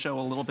you want to show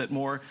a little bit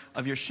more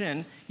of your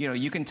shin, you know,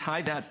 you can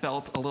tie that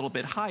belt a little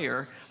bit higher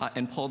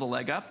and pull the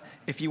leg up.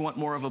 If you want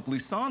more of a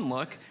blouson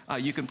look,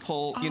 you can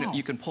pull,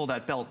 you can pull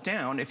that belt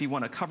down if you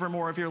want to cover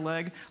more of your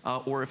leg,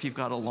 or if you've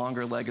got a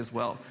longer leg as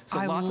well. So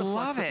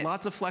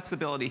lots of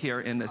flexibility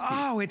here in this piece.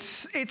 Oh,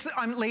 it's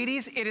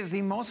ladies, it is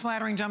the most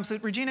flattering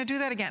jumpsuit. Regina, do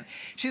that again.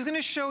 She's going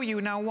to show you,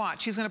 now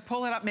watch. She's going to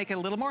pull it up, make it a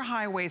little more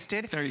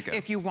high-waisted. There you go.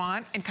 If you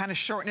want, and kind of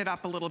shorten it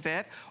up a little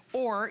bit.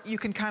 Or you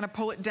can kind of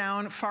pull it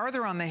down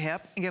farther on the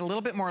hip and get a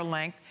little bit more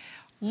length.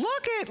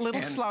 Look at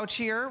little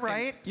slouchier,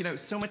 right? And, you know,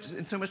 so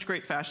much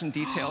great fashion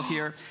detail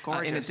here.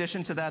 In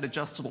addition to that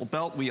adjustable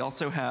belt, we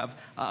also have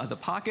the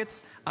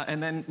pockets,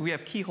 and then we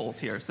have keyholes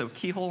here. So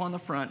keyhole on the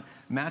front,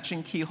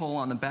 matching keyhole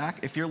on the back.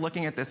 If you're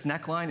looking at this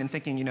neckline and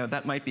thinking, you know,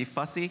 that might be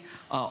fussy,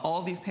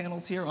 all these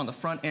panels here on the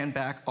front and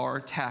back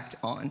are tacked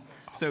on.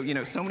 So, you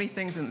know, so many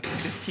things in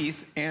this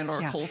piece and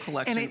our whole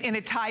collection. And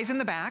it ties in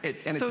the back.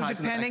 So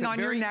depending on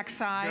your neck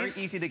size.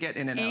 Very easy to get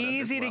in and out of.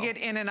 Easy to get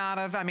in and out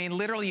of. I mean,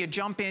 literally, you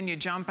jump in, you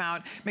jump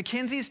out.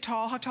 Mackenzie's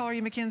tall. How tall are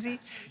you, Mackenzie?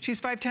 She's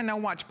 5'10". Now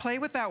watch. Play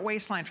with that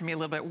waistline for me a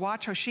little bit.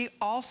 Watch how she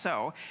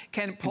also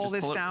can pull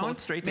this down. Pull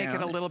it straight down. Make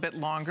it a little bit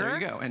longer. There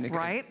you go. And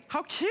right?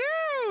 How cute!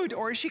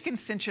 Or she can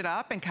cinch it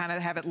up and kind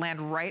of have it land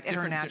right at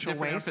her natural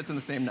waist. Different outfits in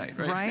the same night,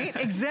 right?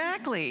 Right?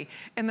 Exactly.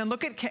 And then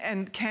look at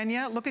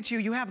Kenya. Look at you.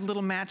 You have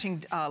little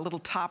matching little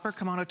topper,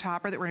 kimono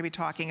topper that we're going to be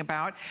talking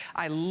about.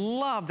 I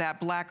love that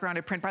black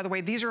rounded print. By the way,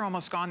 these are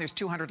almost gone. There's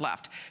 200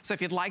 left. So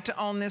if you'd like to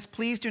own this,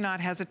 please do not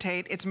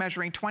hesitate. It's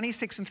measuring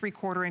 26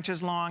 3/4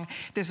 inches long.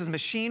 This is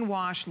machine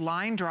wash,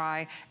 line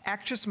dry,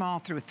 extra small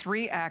through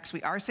 3X.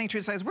 We are saying true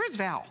to size. Where's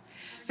Val?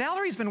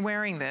 Valerie's been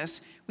wearing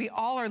this. We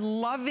all are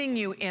loving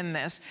you in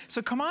this.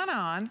 So come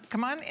on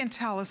and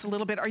tell us a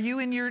little bit. Are you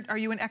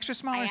in extra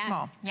small or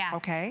small? Yeah.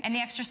 Okay. And the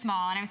extra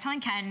small. And I was telling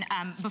Ken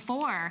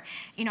before,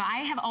 you know, I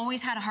have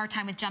always had a hard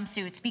time with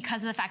jumpsuits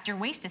because of the fact your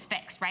waist is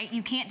fixed, right?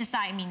 You can't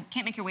decide, I mean, you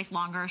can't make your waist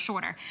longer or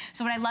shorter.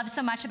 So what I love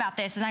so much about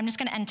this is I'm just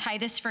gonna untie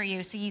this for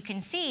you so you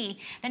can see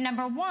that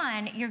number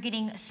one, you're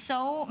getting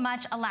so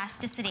much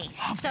elasticity.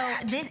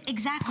 This,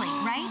 exactly,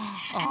 right?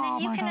 And then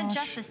you can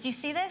adjust this. Do you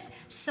see this?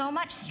 So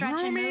much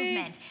stretch and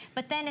movement.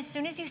 But then as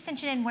soon as you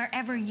cinch it in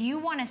wherever you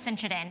want to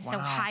cinch it in, so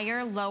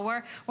higher,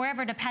 lower,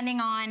 wherever,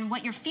 depending on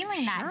what you're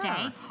feeling that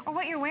day or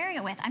what you're wearing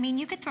it with. I mean,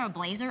 you could throw a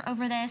blazer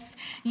over this.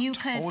 You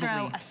could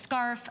throw a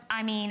scarf.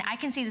 I mean, I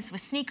can see this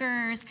with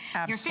sneakers,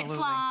 your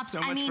flip-flops.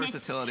 So much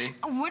versatility.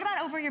 What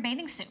about over your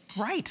bathing suit?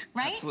 Right.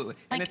 Absolutely.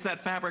 Like, and it's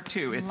that fabric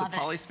too. It's a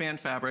polyspan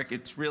fabric.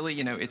 It's really,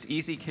 you know, it's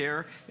easy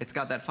care. It's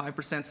got that 5%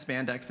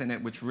 spandex in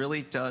it, which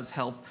really does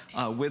help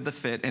with the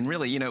fit. And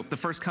really, you know, the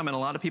first comment a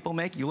lot of people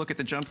make, you look at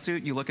the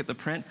jumpsuit, you look at the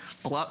print,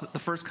 the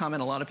first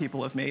comment a lot of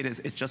people have made is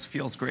it just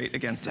feels great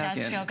against the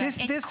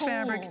skin. This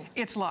fabric,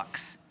 it's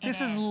luxe.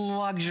 This is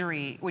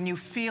luxury. When you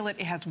feel it,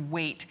 it has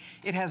weight.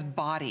 It has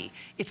body.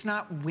 It's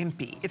not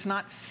wimpy. It's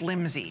not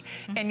flimsy.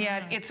 And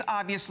yet, it's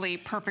obviously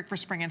perfect for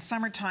spring and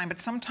summertime, but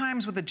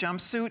sometimes with a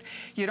jumpsuit,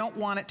 you don't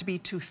want it to be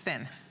too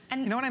thin.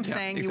 And you know what I'm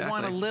saying? Exactly. You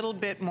want a little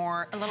bit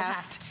more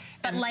heft.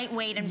 but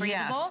lightweight and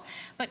breathable.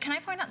 But can I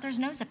point out, there's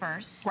no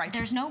zippers. Right.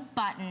 There's no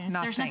buttons.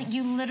 There's nothing.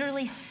 You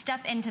literally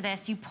step into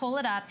this, you pull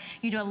it up,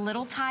 you do a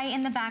little tie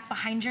in the back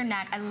behind your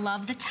neck. I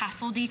love the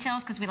tassel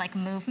details because we like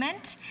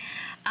movement.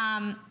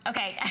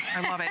 Okay.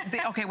 I love it.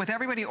 Okay, with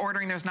everybody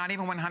ordering, there's not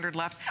even 100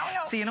 left. Oh,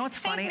 no. So you know what's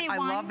funny? I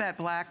one. love that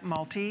black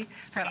multi,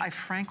 but I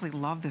frankly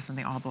love this in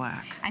the all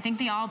black. I think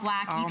the all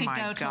black, you could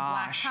go to a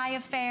black gosh. tie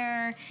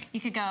affair.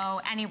 You could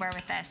go anywhere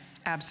with this.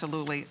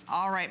 Absolutely.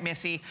 All right,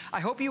 Missy. I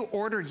hope you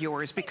ordered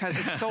yours because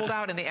it's sold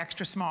out in the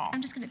extra small.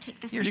 I'm just gonna take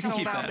this. You're You can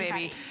sold keep out, that.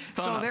 baby.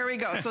 So there we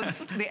go. So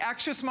the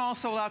extra small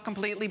sold out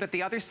completely, but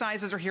the other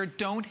sizes are here.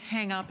 Don't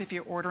hang up if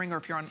you're ordering or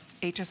if you're on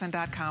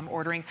hsn.com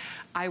ordering.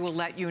 I will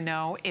let you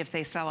know if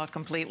they sell out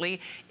completely.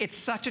 It's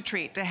such a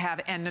treat to have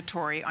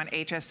Natori on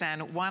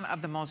HSN, one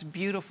of the most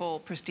beautiful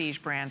prestige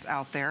brands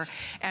out there.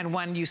 And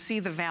when you see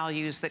the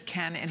values that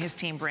Ken and his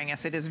team bring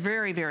us, it is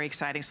very, very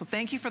exciting. So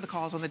thank you for the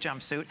calls on the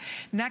jumpsuit.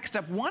 Next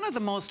up, one of the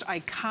most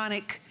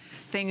iconic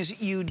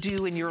things you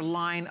do in your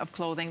line of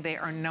clothing. They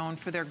are known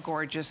for their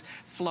gorgeous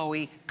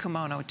flowy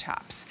kimono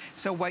tops.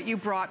 So what you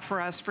brought for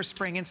us for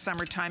spring and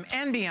summertime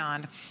and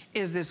beyond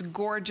is this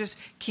gorgeous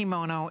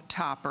kimono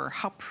topper.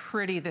 How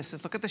pretty this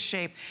is. Look at the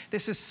shape.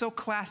 This is so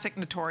classic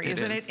Natori,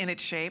 isn't it, in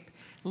its shape?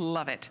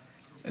 Love it.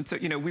 And so,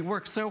 you know, we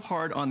work so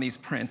hard on these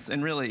prints,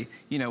 and really,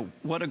 you know,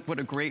 what a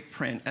great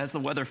print. As the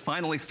weather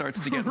finally starts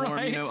to get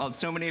warm, you know,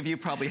 so many of you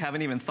probably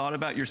haven't even thought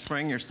about your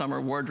spring, your summer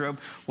wardrobe.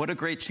 What a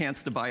great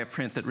chance to buy a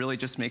print that really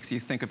just makes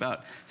you think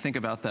about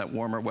that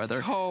warmer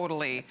weather.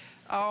 Totally.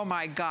 Oh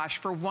my gosh,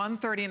 for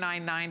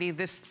 $139.90,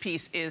 this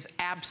piece is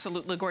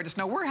absolutely gorgeous.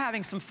 Now we're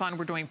having some fun,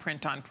 we're doing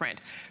print on print.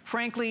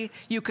 Frankly,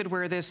 you could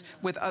wear this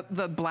with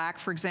the black,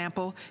 for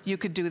example. You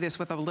could do this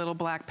with a little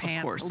black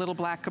pant, a little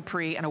black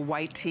capri, and a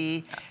white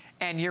tee.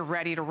 And you're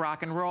ready to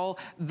rock and roll.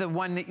 The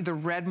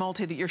red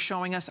multi that you're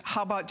showing us,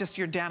 how about just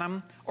your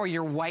denim or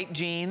your white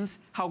jeans?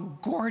 How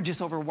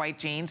gorgeous over white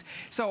jeans.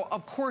 So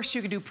of course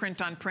you could do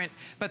print on print,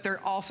 but there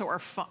also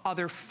are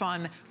other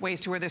fun ways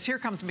to wear this. Here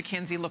comes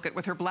Mackenzie, look at,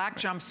 with her black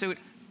jumpsuit.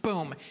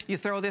 Boom, you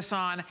throw this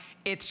on,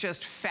 it's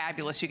just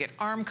fabulous. You get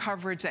arm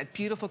coverage, that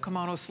beautiful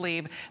kimono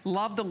sleeve.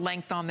 Love the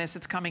length on this.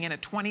 It's coming in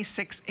at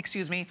 26,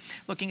 excuse me,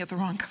 looking at the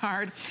wrong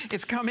card.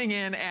 It's coming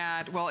in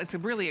at, well, it's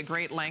really a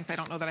great length. I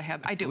don't know that I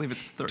do. I believe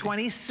it's 30.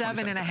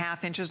 27 and a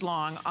half inches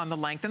long on the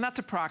length, and that's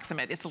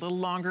approximate. It's a little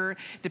longer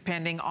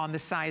depending on the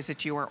size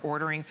that you are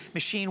ordering.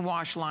 Machine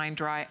wash, line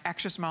dry,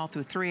 extra small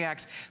through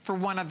 3X for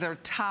one of their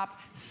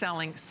top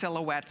selling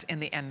silhouettes in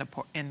the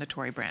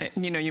Natori brand.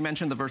 And, you know, you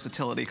mentioned the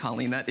versatility,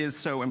 Colleen. That is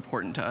so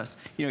important to us.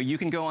 You know, you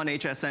can go on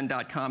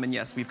hsn.com, and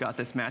yes, we've got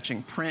this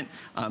matching print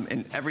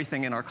and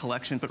everything in our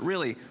collection, but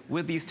really,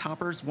 with these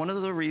toppers, one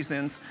of the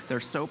reasons they're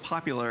so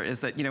popular is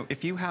that, you know,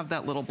 if you have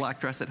that little black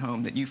dress at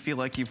home that you feel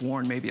like you've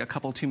worn maybe a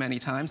couple too many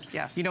times,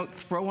 you know,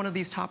 throw one of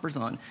these toppers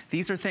on.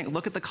 These are things,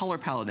 look at the color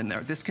palette in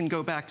there. This can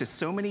go back to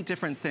so many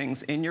different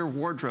things in your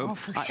wardrobe.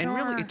 For sure. And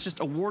really, it's just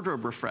a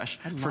wardrobe refresh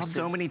for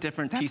so many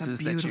different pieces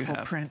that you have.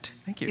 Beautiful print.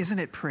 Thank you. Isn't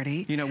it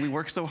pretty? You know, we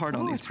work so hard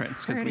on these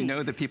prints because we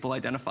know that people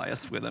identify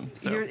us with them.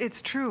 So.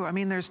 It's true. I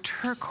mean, there's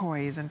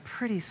turquoise and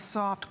pretty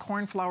soft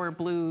cornflower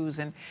blues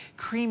and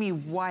creamy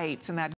whites and that